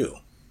believe you do.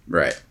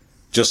 Right.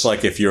 Just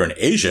like if you're in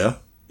Asia,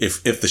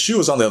 if the shoe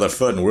was on the other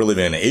foot and we're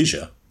living in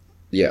Asia.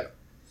 Yeah.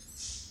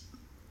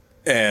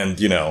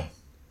 And,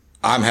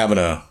 I'm having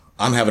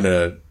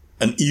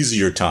an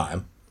easier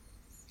time.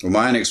 Well,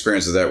 my own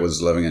experience of that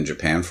was living in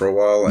Japan for a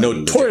while.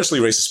 And notoriously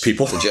racist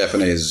people. The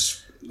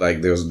Japanese,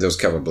 like, there was a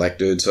couple of black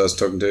dudes I was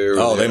talking to.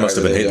 Oh, they must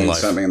have been hating life.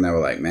 Something, and they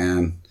were like,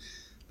 man,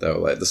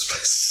 this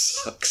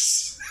place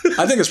sucks.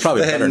 I think it's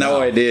probably they better had no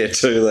now. idea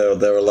too.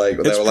 They were like,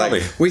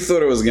 we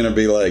thought it was going to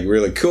be like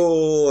really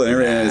cool and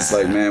everything. It's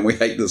like, man, we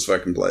hate this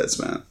fucking place,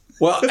 man.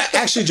 Well,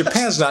 actually,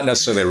 Japan's not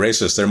necessarily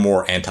racist. They're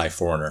more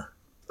anti-foreigner.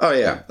 Oh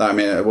yeah, I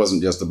mean, it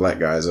wasn't just the black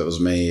guys. It was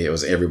me. It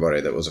was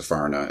everybody that was a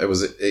foreigner. It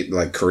was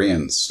like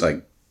Koreans,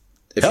 like.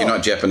 If you're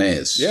not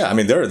Japanese. Yeah, I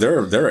mean, there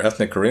are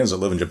ethnic Koreans that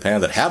live in Japan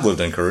that have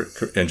lived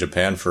in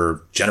Japan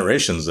for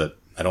generations that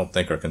I don't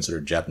think are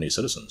considered Japanese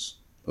citizens.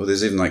 Well,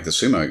 there's even like the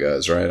sumo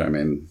guys, right? I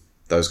mean,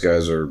 those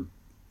guys they're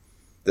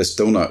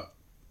still not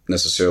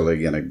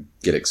necessarily going to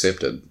get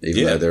accepted,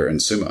 even though they're in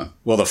sumo.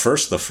 Well, the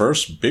first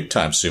big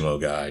time sumo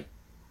guy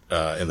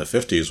in the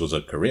 50s was a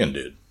Korean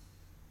dude.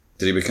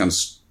 Did he become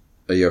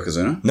a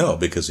Yokozuna? No,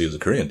 because he was a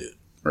Korean dude.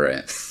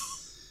 Right.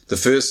 The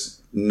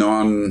first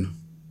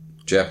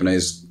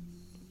non-Japanese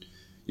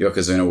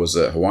Yokozuna was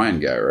a Hawaiian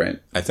guy, right?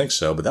 I think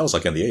so, but that was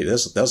like in the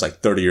 80s. That was like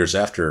 30 years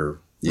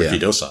after Riki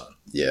Dosan.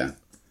 Yeah.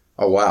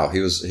 Oh wow, he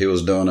was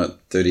doing it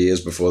 30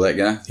 years before that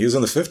guy. He was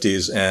in the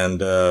 50s,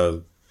 and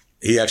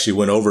he actually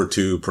went over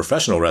to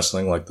professional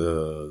wrestling, like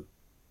the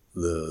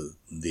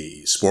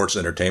sports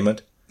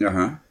entertainment.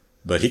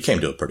 But he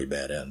came to a pretty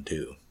bad end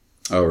too.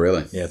 Oh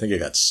really? Yeah, I think he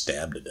got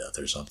stabbed to death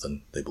or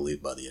something. They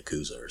believe by the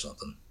Yakuza or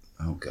something.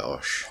 Oh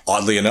gosh.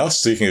 Oddly enough,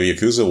 speaking of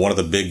Yakuza, one of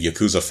the big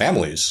Yakuza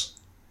families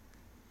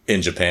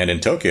in Japan,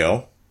 in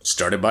Tokyo,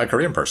 started by a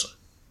Korean person.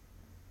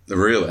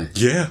 Really?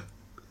 Yeah.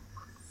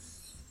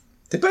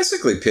 They're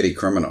basically petty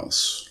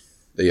criminals,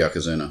 the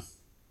Yokozuna.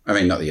 I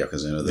mean, not the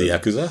Yokozuna. The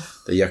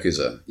Yakuza? The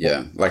Yakuza,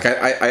 yeah. Like,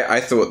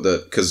 I thought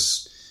that,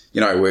 because,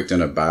 I worked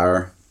in a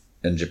bar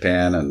in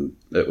Japan, and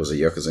it was a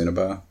Yokozuna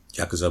bar.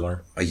 Yakuza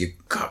bar?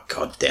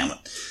 God damn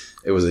it.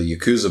 It was a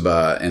Yakuza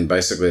bar, and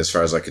basically, as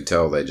far as I could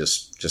tell, they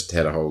just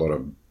had a whole lot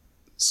of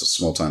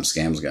small-time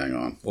scams going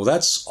on. Well,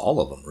 that's all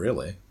of them,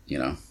 really.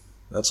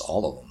 That's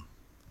all of them.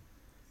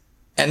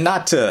 And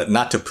not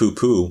to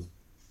poo-poo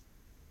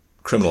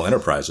criminal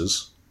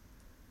enterprises,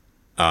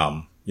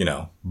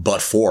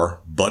 but for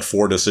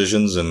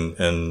decisions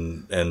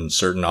and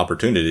certain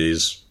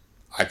opportunities,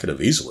 I could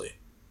have easily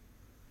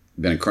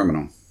been a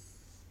criminal.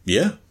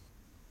 Yeah.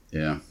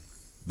 Yeah.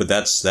 But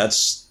that's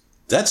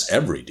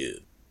every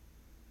dude.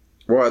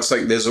 Well, it's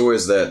like there's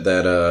always that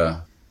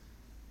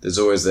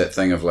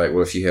thing of like,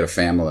 well, if you had a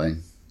family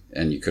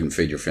and you couldn't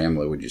feed your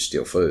family, would you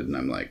steal food? And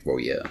I'm like, well,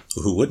 yeah.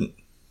 Who wouldn't?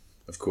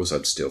 Of course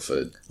I'd steal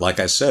food. Like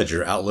I said,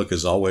 your outlook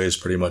is always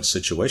pretty much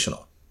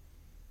situational.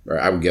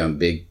 Right. I would go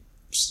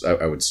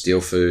I would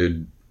steal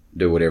food,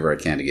 do whatever I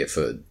can to get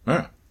food.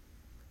 Right.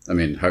 I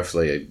mean,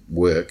 hopefully I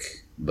work,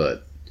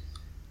 but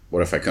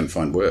what if I couldn't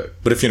find work?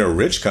 But if you're in a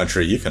rich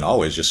country, you can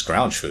always just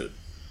scrounge food.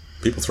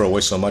 People throw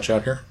away so much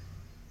out here.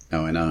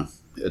 Oh, I know.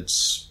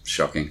 It's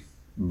shocking.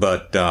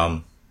 But,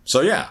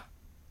 so yeah.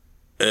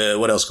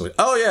 What else can we...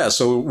 Oh, yeah.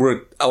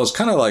 So I was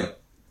kind of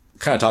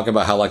talking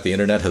about how like the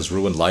internet has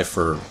ruined life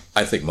for,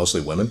 I think,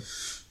 mostly women.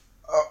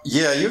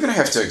 Yeah, you're going to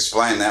have to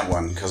explain that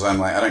one because I'm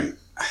like, I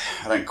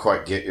don't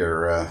quite get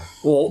your...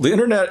 Well, the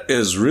internet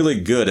is really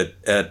good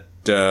at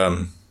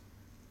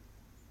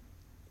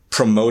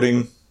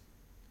promoting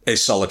a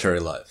solitary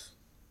life.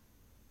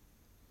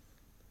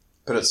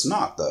 But it's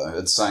not, though.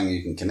 It's saying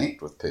you can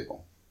connect with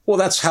people. Well,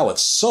 that's how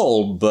it's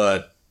sold,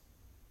 but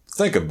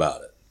think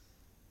about it.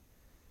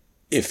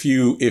 If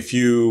you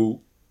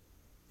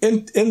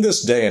in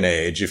this day and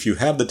age, if you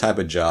have the type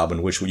of job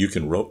in which you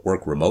can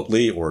work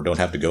remotely or don't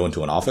have to go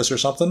into an office or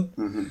something,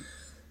 mm-hmm.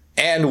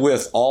 and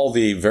with all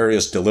the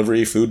various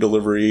delivery, food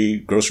delivery,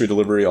 grocery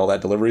delivery, all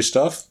that delivery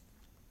stuff,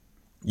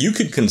 you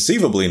could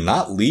conceivably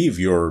not leave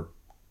your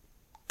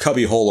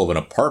cubbyhole of an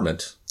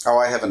apartment. Oh,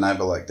 I have a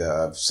neighbor like that.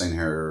 I've seen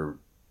her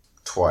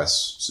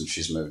twice since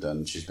she's moved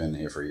in. She's been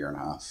here for a year and a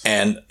half.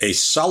 And a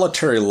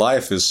solitary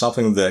life is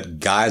something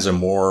that guys are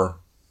more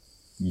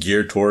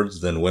geared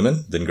towards than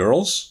women, than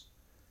girls.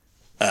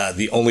 I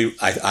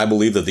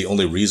believe that the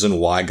only reason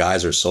why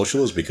guys are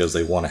social is because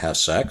they want to have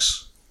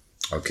sex.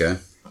 Okay.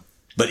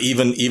 But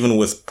even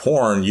with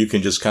porn, you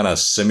can just kind of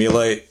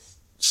simulate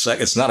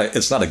sex.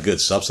 It's not a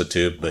good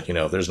substitute, but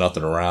if there's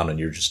nothing around and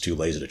you're just too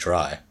lazy to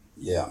try.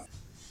 Yeah.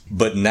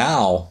 But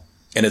now,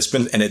 and it's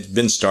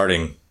been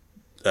starting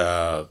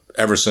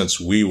ever since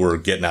we were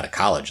getting out of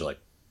college, like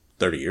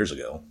 30 years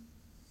ago.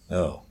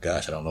 Oh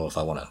gosh, I don't know if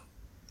I want to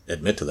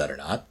admit to that or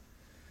not.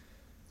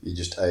 You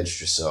just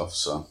aged yourself,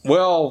 so.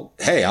 Well,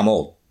 hey, I'm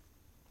old.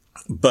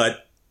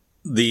 But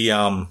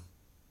the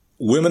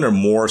women are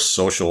more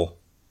social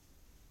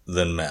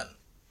than men.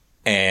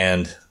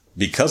 And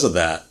because of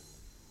that,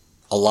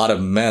 a lot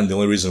of men, the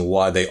only reason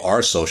why they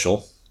are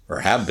social or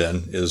have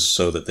been is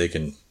so that they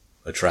can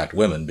attract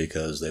women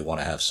because they want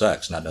to have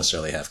sex, not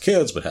necessarily have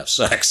kids, but have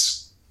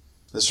sex.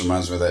 This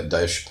reminds me of that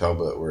Dave Chappelle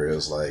bit where he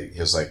was like,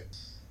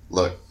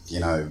 look,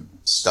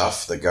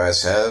 stuff that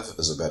guys have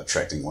is about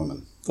attracting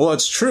women. Well,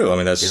 it's true. I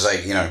mean, that's... He's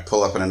like,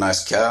 pull up in a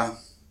nice car.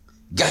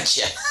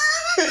 Gotcha.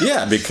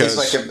 Yeah, because...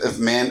 He's like, if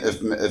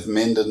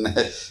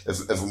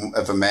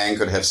a man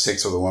could have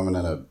sex with a woman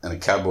in a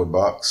cardboard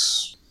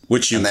box...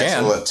 Which you and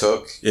can. That's all it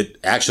took.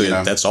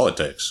 That's all it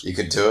takes. You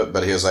could do it,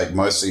 but he was like,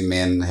 mostly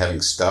men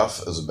having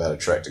stuff is about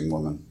attracting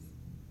women.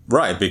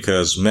 Right,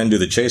 because men do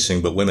the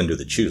chasing, but women do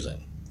the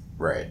choosing.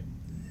 Right.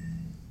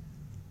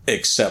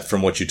 Except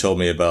from what you told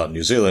me about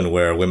New Zealand,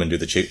 where women do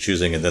the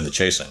choosing and then the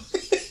chasing.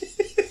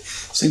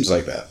 Seems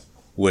like that.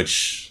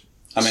 Which...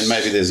 I mean,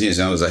 maybe there's New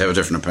Zealanders that have a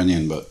different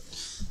opinion, but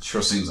it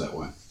sure seems that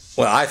way.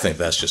 Well, I think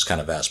that's just kind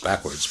of ass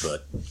backwards,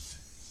 but...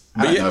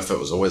 I don't know if it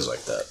was always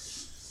like that.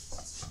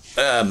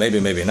 Maybe,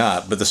 maybe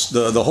not. But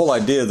the whole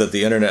idea that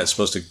the internet is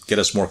supposed to get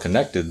us more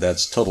connected,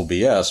 that's total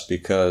BS,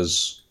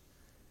 because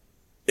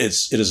it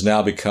has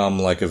now become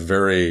like a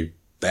very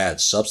bad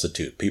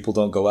substitute. People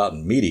don't go out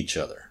and meet each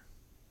other.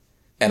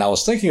 And I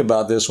was thinking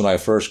about this when I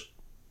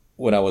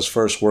was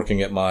first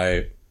working at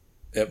my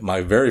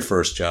very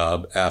first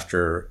job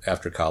after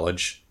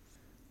college,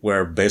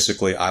 where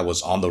basically I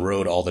was on the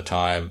road all the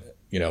time,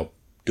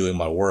 doing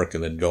my work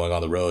and then going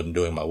on the road and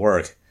doing my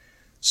work.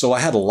 So I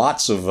had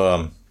lots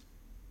of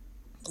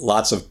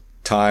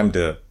time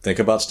to think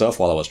about stuff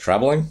while I was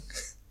traveling.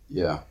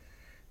 Yeah.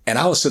 And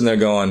I was sitting there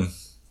going,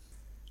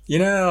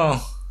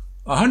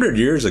 100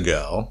 years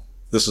ago,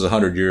 this is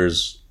 100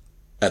 years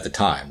at the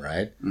time,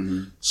 right?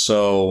 Mm-hmm.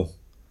 So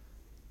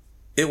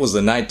it was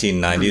the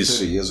 1990s.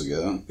 30 years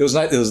ago. It was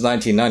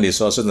 1990s.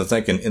 So I was sitting there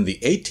thinking, in the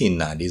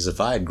 1890s,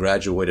 if I had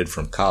graduated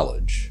from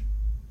college,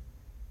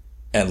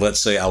 and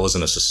let's say I was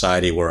in a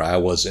society where I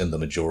was in the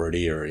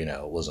majority, or,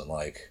 it wasn't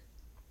like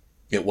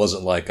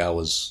I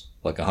was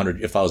like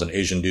 100. If I was an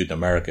Asian dude in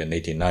America in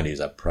the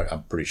 1890s,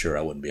 I'm pretty sure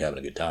I wouldn't be having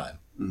a good time.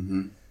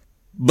 Mm-hmm.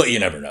 But you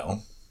never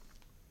know.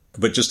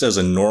 But just as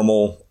a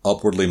normal,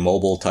 upwardly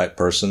mobile type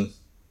person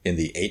in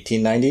the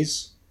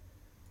 1890s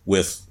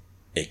with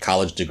a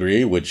college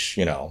degree, which,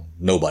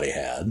 nobody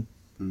had,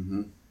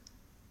 mm-hmm.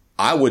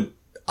 I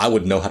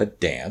would know how to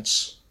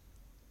dance,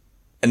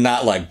 and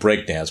not like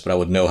break dance, but I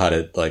would know how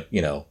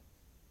to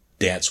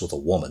dance with a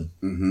woman.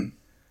 Mm-hmm.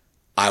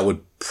 I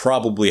would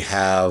probably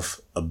have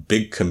a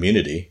big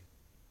community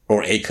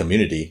or a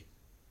community.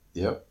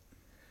 Yep.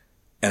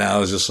 And I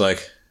was just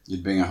like,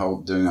 you'd be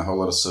doing a whole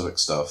lot of civic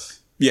stuff.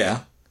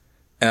 Yeah.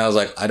 And I was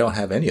like, I don't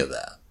have any of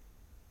that.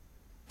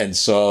 And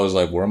so I was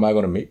like, where am I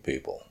going to meet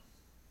people?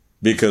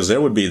 Because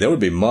there would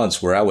be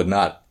months where I would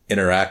not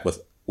interact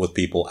with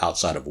people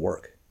outside of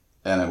work.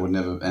 And it would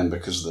never, and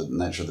because of the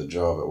nature of the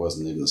job, it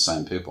wasn't even the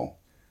same people.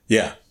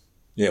 Yeah.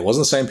 Yeah, it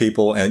wasn't the same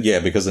people. And yeah,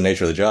 because of the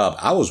nature of the job,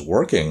 I was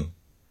working.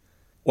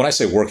 When I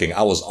say working,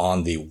 I was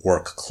on the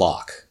work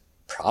clock,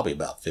 probably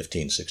about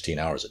 15, 16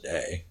 hours a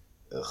day.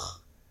 Ugh.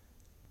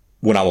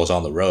 When I was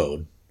on the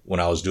road, when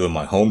I was doing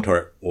my home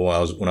tour, when I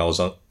was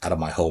out of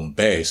my home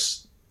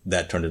base,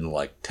 that turned into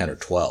like 10 or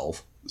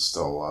 12.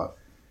 Still a lot.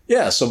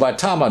 Yeah, so by the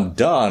time I'm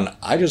done,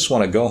 I just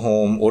want to go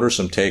home, order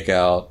some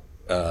takeout,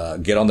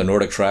 get on the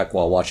Nordic track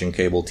while watching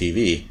cable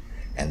TV,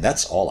 and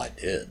that's all I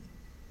did.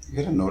 You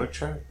get a Nordic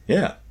track?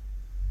 Yeah.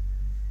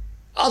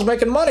 I was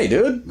making money,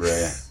 dude.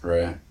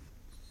 Right.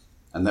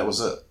 And that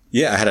was it?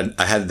 Yeah,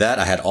 I had that.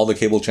 I had all the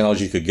cable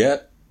channels you could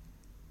get,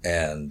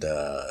 and,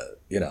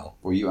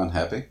 Were you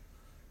unhappy?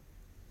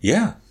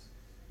 Yeah.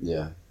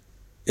 Yeah.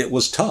 It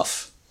was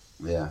tough.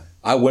 Yeah.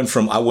 I went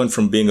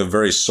from being a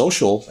very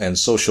social and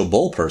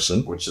sociable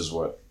person, which is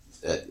what,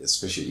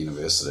 especially at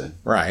university,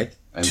 right?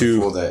 And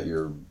before that,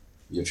 your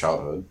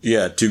childhood,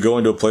 yeah, to go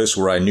into a place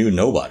where I knew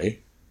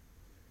nobody,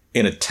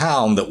 in a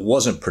town that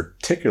wasn't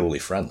particularly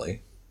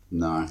friendly.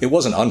 No, it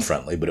wasn't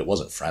unfriendly, but it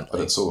wasn't friendly.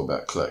 But it's all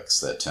about cliques.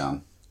 That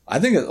town. I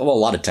think a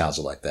lot of towns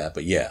are like that,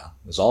 but yeah,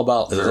 it was all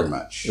about very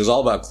much. It was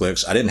all about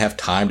cliques. I didn't have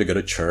time to go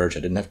to church. I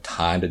didn't have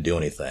time to do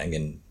anything,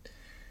 and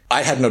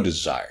I had no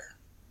desire.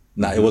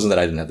 No, it wasn't that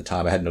I didn't have the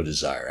time. I had no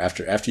desire.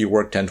 After you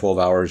work 10, 12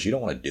 hours, you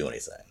don't want to do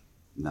anything.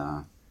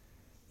 No.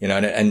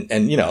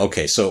 And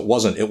okay, so it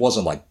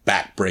wasn't like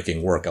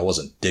back-breaking work. I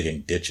wasn't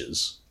digging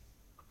ditches.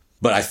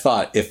 But I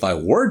thought if I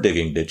were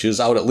digging ditches,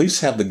 I would at least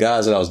have the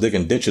guys that I was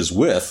digging ditches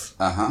with.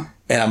 Uh-huh.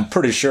 And I'm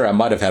pretty sure I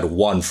might have had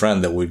one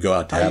friend that would go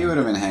out to have. You would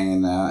have been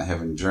hanging out,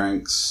 having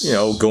drinks.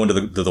 Going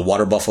to the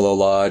Water Buffalo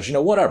Lodge,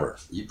 whatever.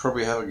 You'd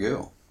probably have a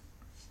girl.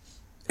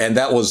 And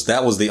that was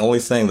the only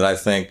thing that I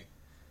think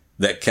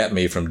that kept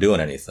me from doing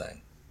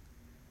anything.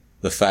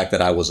 The fact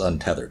that I was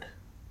untethered.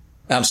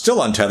 I'm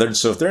still untethered,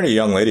 so if there are any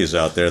young ladies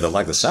out there that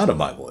like the sound of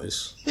my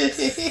voice,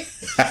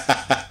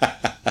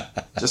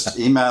 just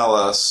email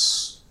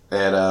us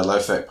at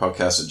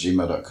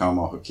lowfactpodcast@gmail.com.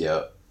 I'll hook you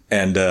up.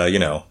 And,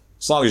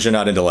 as long as you're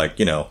not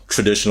into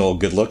traditional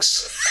good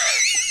looks.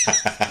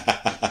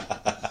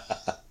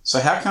 So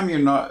how come you're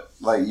not,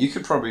 like, you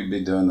could probably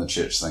be doing the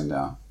church thing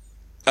now.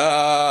 You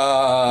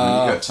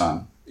got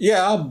time.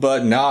 Yeah,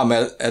 but now I'm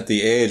at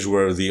the age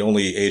where the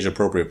only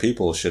age-appropriate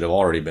people should have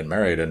already been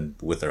married and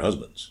with their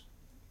husbands.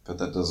 But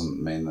that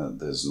doesn't mean that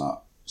there's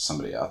not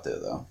somebody out there,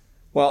 though.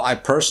 Well, I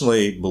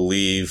personally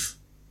believe...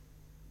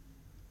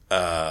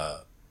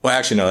 well,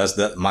 actually, no.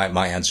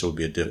 My answer would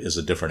be is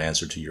a different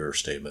answer to your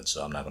statement,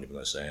 so I'm not even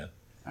going to say it.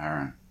 All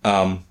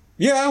right.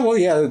 Yeah,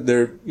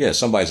 well,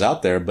 somebody's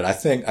out there, but I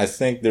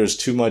think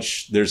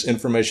there's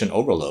information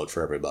overload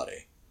for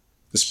everybody,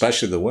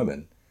 especially the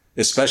women,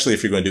 especially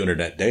if you're going to do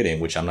internet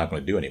dating, which I'm not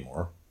going to do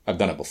anymore. I've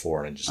done it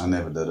before, and I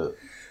never did it.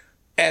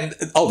 And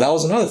that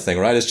was another thing,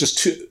 right? It's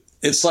just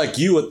it's like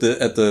you at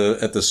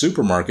the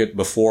supermarket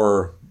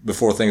before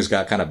things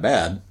got kind of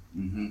bad.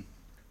 Mm-hmm.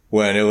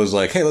 When it was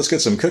like, hey, let's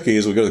get some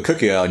cookies. We go to the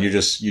cookie aisle, and you're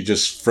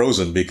just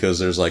frozen because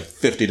there's like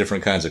 50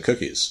 different kinds of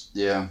cookies.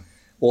 Yeah.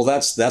 Well,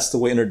 that's the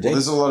way internet dating.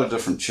 Well, there's a lot of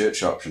different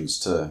church options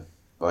too.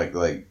 Like.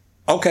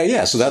 Okay,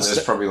 yeah. So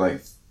there's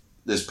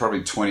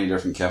probably 20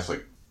 different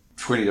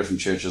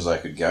churches I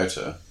could go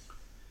to.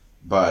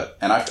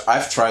 And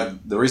I've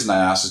tried. The reason I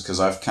asked is because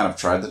I've kind of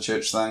tried the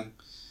church thing.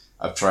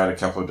 I've tried a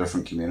couple of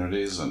different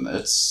communities, and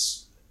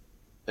it's.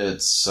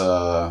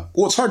 Well,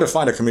 it's hard to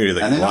find a community that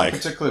you like. And they're not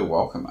particularly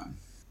welcoming.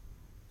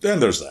 Then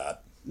there's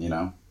that. You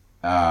know,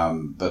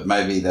 but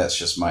maybe that's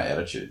just my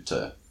attitude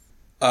too.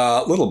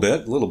 A little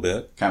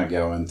bit. Kind of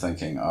go in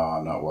thinking, oh,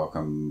 I'm not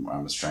welcome,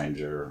 I'm a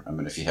stranger. I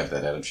mean, if you have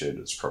that attitude,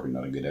 it's probably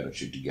not a good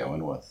attitude to go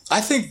in with.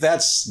 I think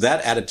that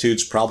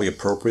attitude's probably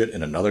appropriate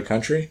in another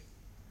country.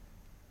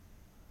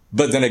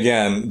 But then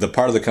again, the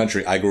part of the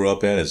country I grew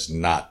up in is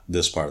not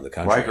this part of the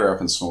country. Well, I grew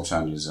up in small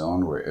town New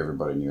Zealand where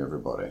everybody knew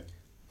everybody.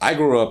 I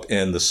grew up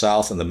in the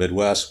South and the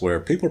Midwest where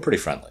people are pretty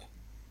friendly.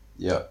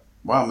 Yeah.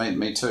 Well,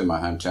 me too. My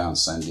hometown,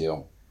 same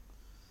deal.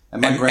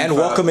 And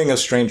welcoming of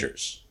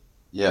strangers.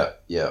 Yeah.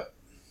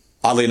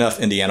 Oddly enough,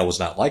 Indiana was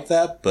not like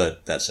that,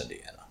 but that's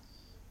Indiana.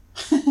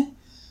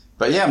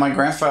 But yeah, my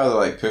grandfather,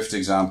 like, perfect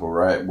example,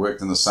 right?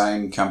 Worked in the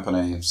same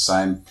company,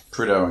 same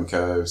Prudhoe &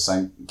 Co.,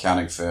 same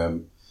accounting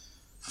firm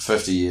for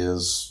 50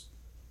 years,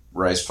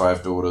 raised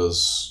 5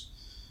 daughters,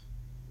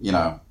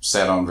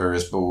 sat on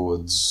various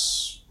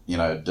boards,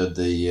 did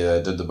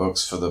the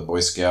books for the Boy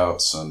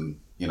Scouts and,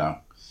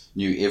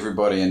 knew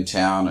everybody in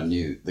town and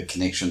knew the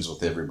connections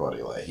with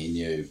everybody. Like, he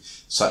knew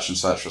such and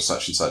such was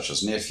such and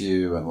such's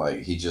nephew, and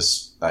like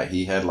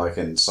he had like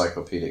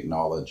encyclopedic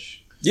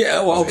knowledge.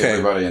 Yeah, well, okay.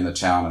 Everybody in the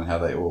town and how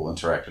they all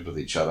interacted with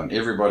each other, and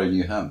everybody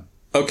knew him.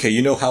 Okay,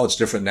 you know how it's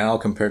different now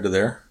compared to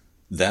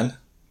then?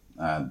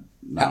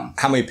 No.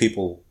 How many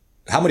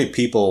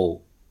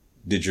people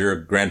did your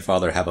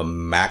grandfather have a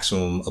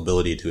maximum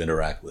ability to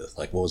interact with?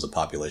 Like, what was the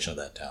population of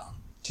that town?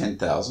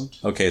 10,000.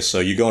 Okay, so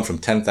you're going from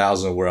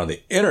 10,000, where on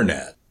the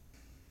internet,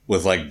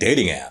 with like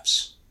dating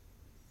apps,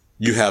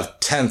 you have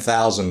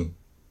 10,000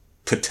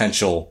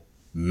 potential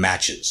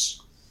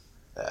matches.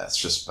 That's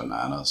just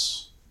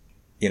bananas.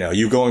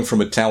 You're going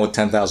from a town with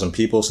 10,000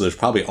 people, so there's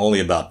probably only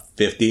about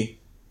 50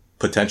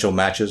 potential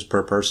matches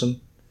per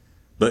person.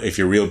 But if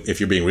you're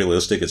being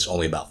realistic, it's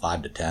only about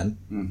 5 to 10.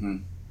 Mm-hmm.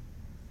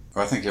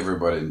 I think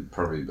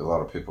probably a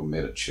lot of people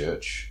met at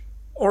church.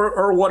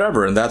 Or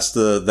whatever. And that's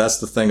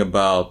the thing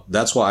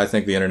that's why I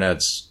think the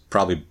internet's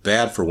probably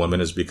bad for women,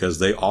 is because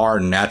they are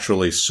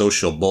naturally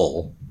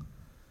sociable.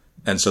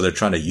 And so they're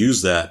trying to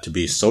use that to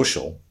be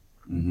social.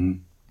 Mm-hmm.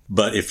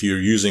 But if you're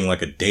using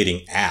like a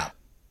dating app,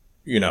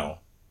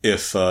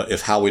 if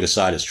how we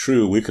decide is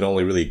true, we could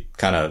only really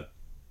kind of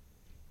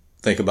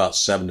think about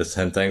 7 to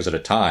 10 things at a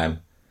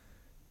time.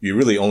 You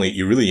really only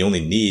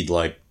need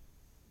like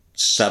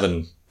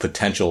 7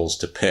 potentials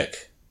to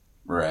pick.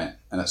 Right.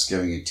 And it's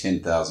giving you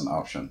 10,000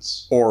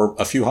 options. Or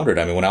a few hundred.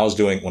 I mean, when I was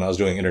doing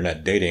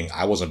internet dating,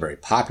 I wasn't very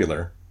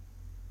popular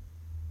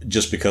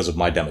just because of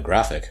my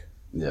demographic.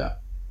 Yeah.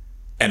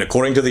 And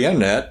according to the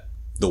internet,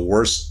 the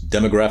worst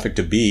demographic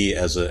to be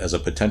as a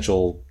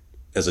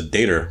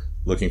dater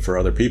looking for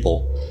other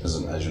people is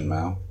an Asian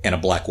male and a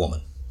black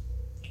woman.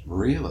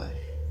 Really?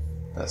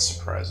 That's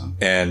surprising.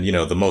 And,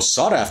 the most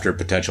sought after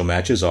potential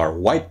matches are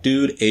white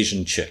dude,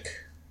 Asian chick,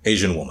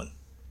 Asian woman.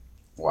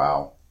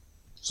 Wow.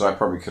 So I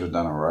probably could have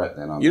done it right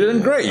then. You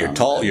did great. You're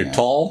tall.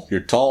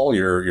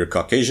 You're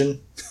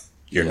Caucasian.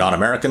 You're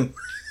non-American.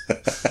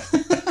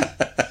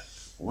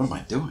 What am I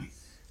doing?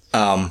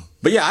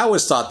 But yeah, I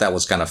always thought that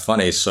was kind of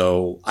funny.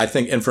 So I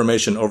think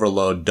information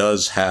overload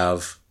does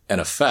have an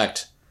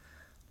effect.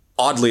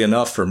 Oddly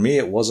enough, for me,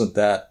 it wasn't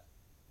that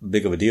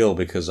big of a deal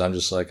because I'm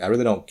just like, I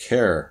really don't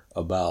care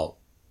about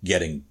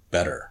getting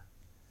better.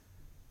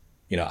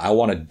 I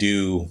want to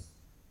do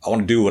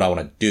what I want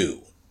to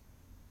do.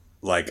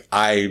 Like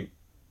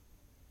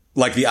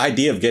the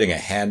idea of getting a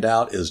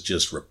handout is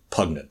just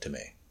repugnant to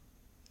me.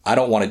 I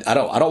don't want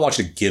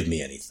you to give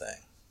me anything.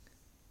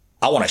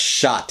 I want a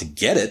shot to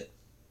get it,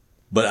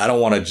 but I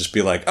don't want to just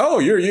be like, oh,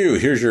 you're you.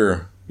 Here's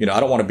your, I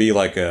don't want to be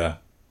like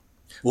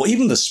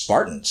even the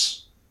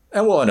Spartans,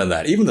 and we'll end on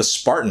that. Even the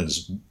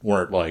Spartans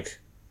weren't like,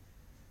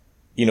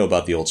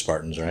 about the old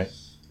Spartans, right?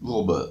 A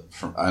little bit,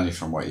 only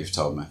from what you've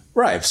told me.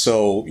 Right.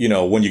 So,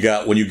 when you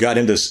got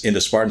into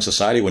Spartan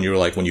society, when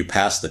you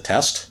passed the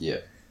test, Yeah.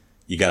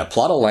 you got a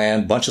plot of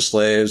land, bunch of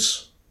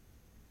slaves.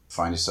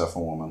 Find yourself a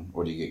woman.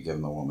 Or do you get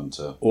given the woman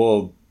to?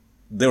 Well,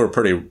 they were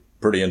pretty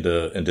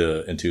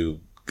into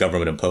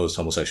government imposed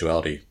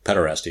homosexuality,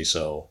 pederasty.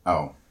 So,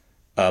 Oh,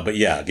 but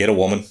yeah, get a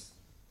woman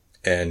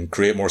and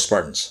create more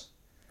Spartans.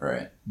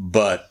 right.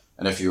 But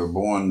And if you were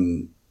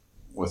born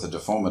with a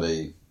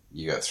deformity,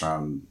 you got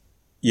thrown.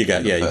 you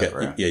got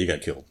right? you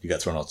got killed. You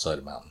got thrown outside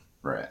a mountain.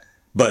 Right.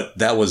 But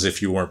that was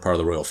if you weren't part of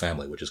the royal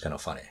family, which is kind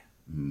of funny.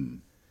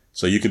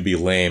 So you could be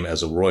lame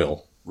as a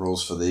royal.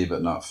 Rules for thee,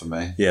 but not for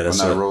me. Yeah, that's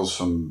no what- rules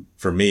from.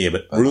 For me,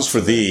 but rules for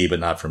thee, but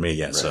not for me.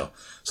 Yeah. Right.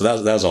 So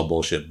that was all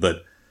bullshit.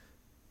 But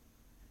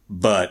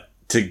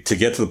to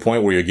get to the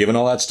point where you're given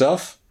all that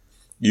stuff,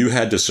 you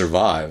had to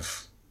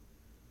survive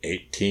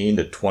 18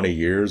 to 20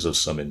 years of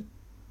some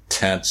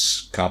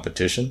intense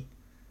competition.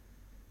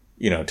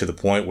 To the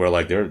point where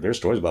like there's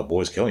stories about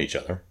boys killing each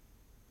other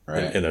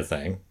Right. in their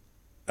thing.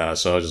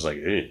 So I was just like,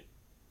 eh.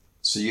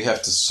 So you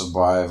have to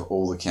survive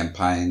all the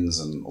campaigns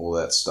and all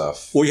that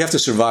stuff. Well, you have to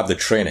survive the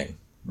training.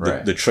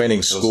 Right. The training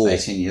It school. was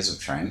 18 years of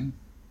training.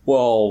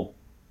 Well,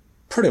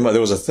 pretty much.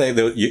 There was a thing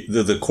that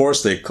the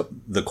course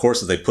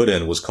that they put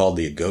in was called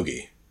the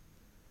Agoge,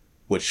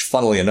 which,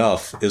 funnily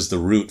enough, is the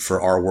root for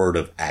our word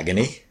of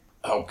agony.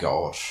 Oh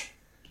gosh,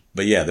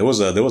 But yeah, there was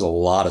a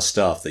lot of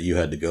stuff that you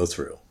had to go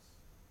through.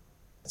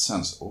 that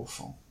sounds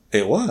awful.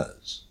 It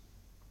was.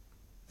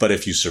 But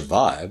if you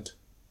survived,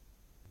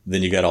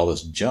 then you got all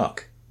this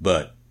junk.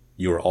 But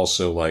you were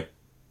also like,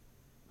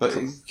 But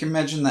you can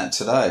imagine that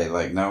today,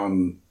 like no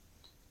one,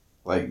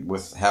 like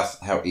with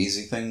how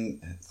easy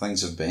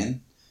things have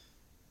been,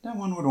 no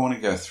one would want to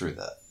go through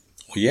that.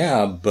 well,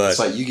 yeah, but It's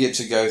like you get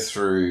to go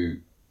through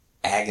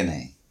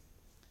agony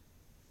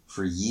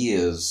for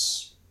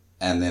years,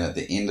 and then at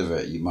the end of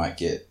it, you might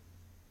get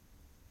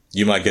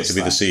you might get to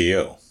be the That's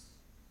CEO.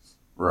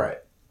 right.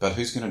 But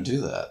who's going to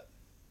do that?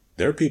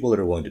 There are people that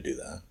are willing to do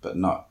that. But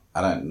not.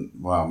 I don't.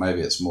 Well,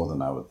 maybe it's more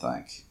than I would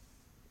think.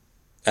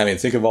 I mean,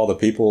 think of all the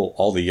people,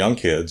 all the young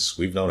kids.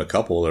 We've known a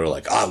couple that are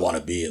like, I want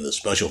to be in the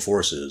Special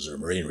Forces or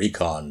Marine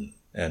Recon.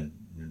 And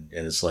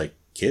it's like,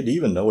 kid, do you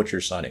even know what you're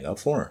signing up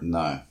for?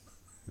 No.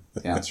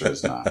 The answer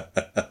is no.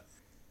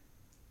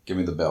 Give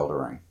me the bell to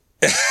ring.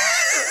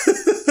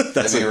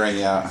 That's Give me a ring,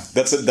 yeah.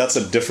 That's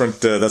a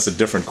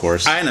different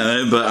course. I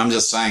know, but I'm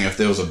just saying if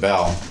there was a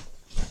bell.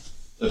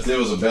 If there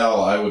was a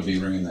bell, I would be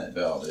ringing that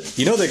bell, dude.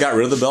 They got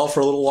rid of the bell for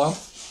a little while?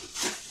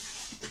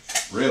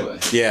 Really?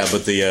 Yeah,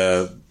 but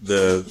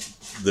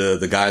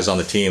the guys on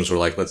the teams were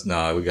like, we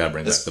got to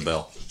bring back the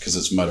bell. Because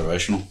it's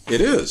motivational.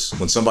 It is.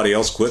 When somebody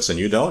else quits and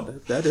you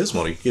don't, that is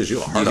motivating. It gives you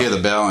a hard You hear on.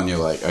 the bell and you're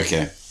like,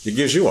 okay, It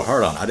gives you a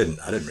hard on. I didn't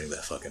ring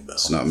that fucking bell.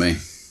 it's not me.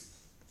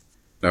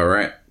 All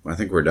right. I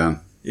think we're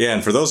done. Yeah,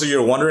 and for those of you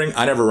who are wondering,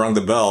 I never rung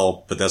the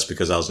bell, but that's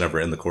because I was never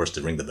in the course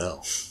to ring the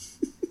bell.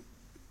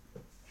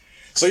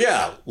 So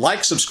yeah,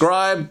 like,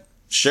 subscribe,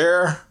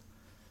 share,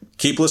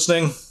 keep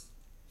listening,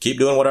 keep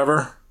doing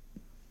whatever.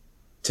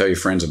 Tell your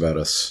friends about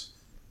us.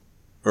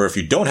 Or if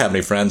you don't have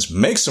any friends,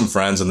 make some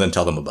friends and then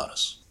tell them about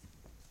us.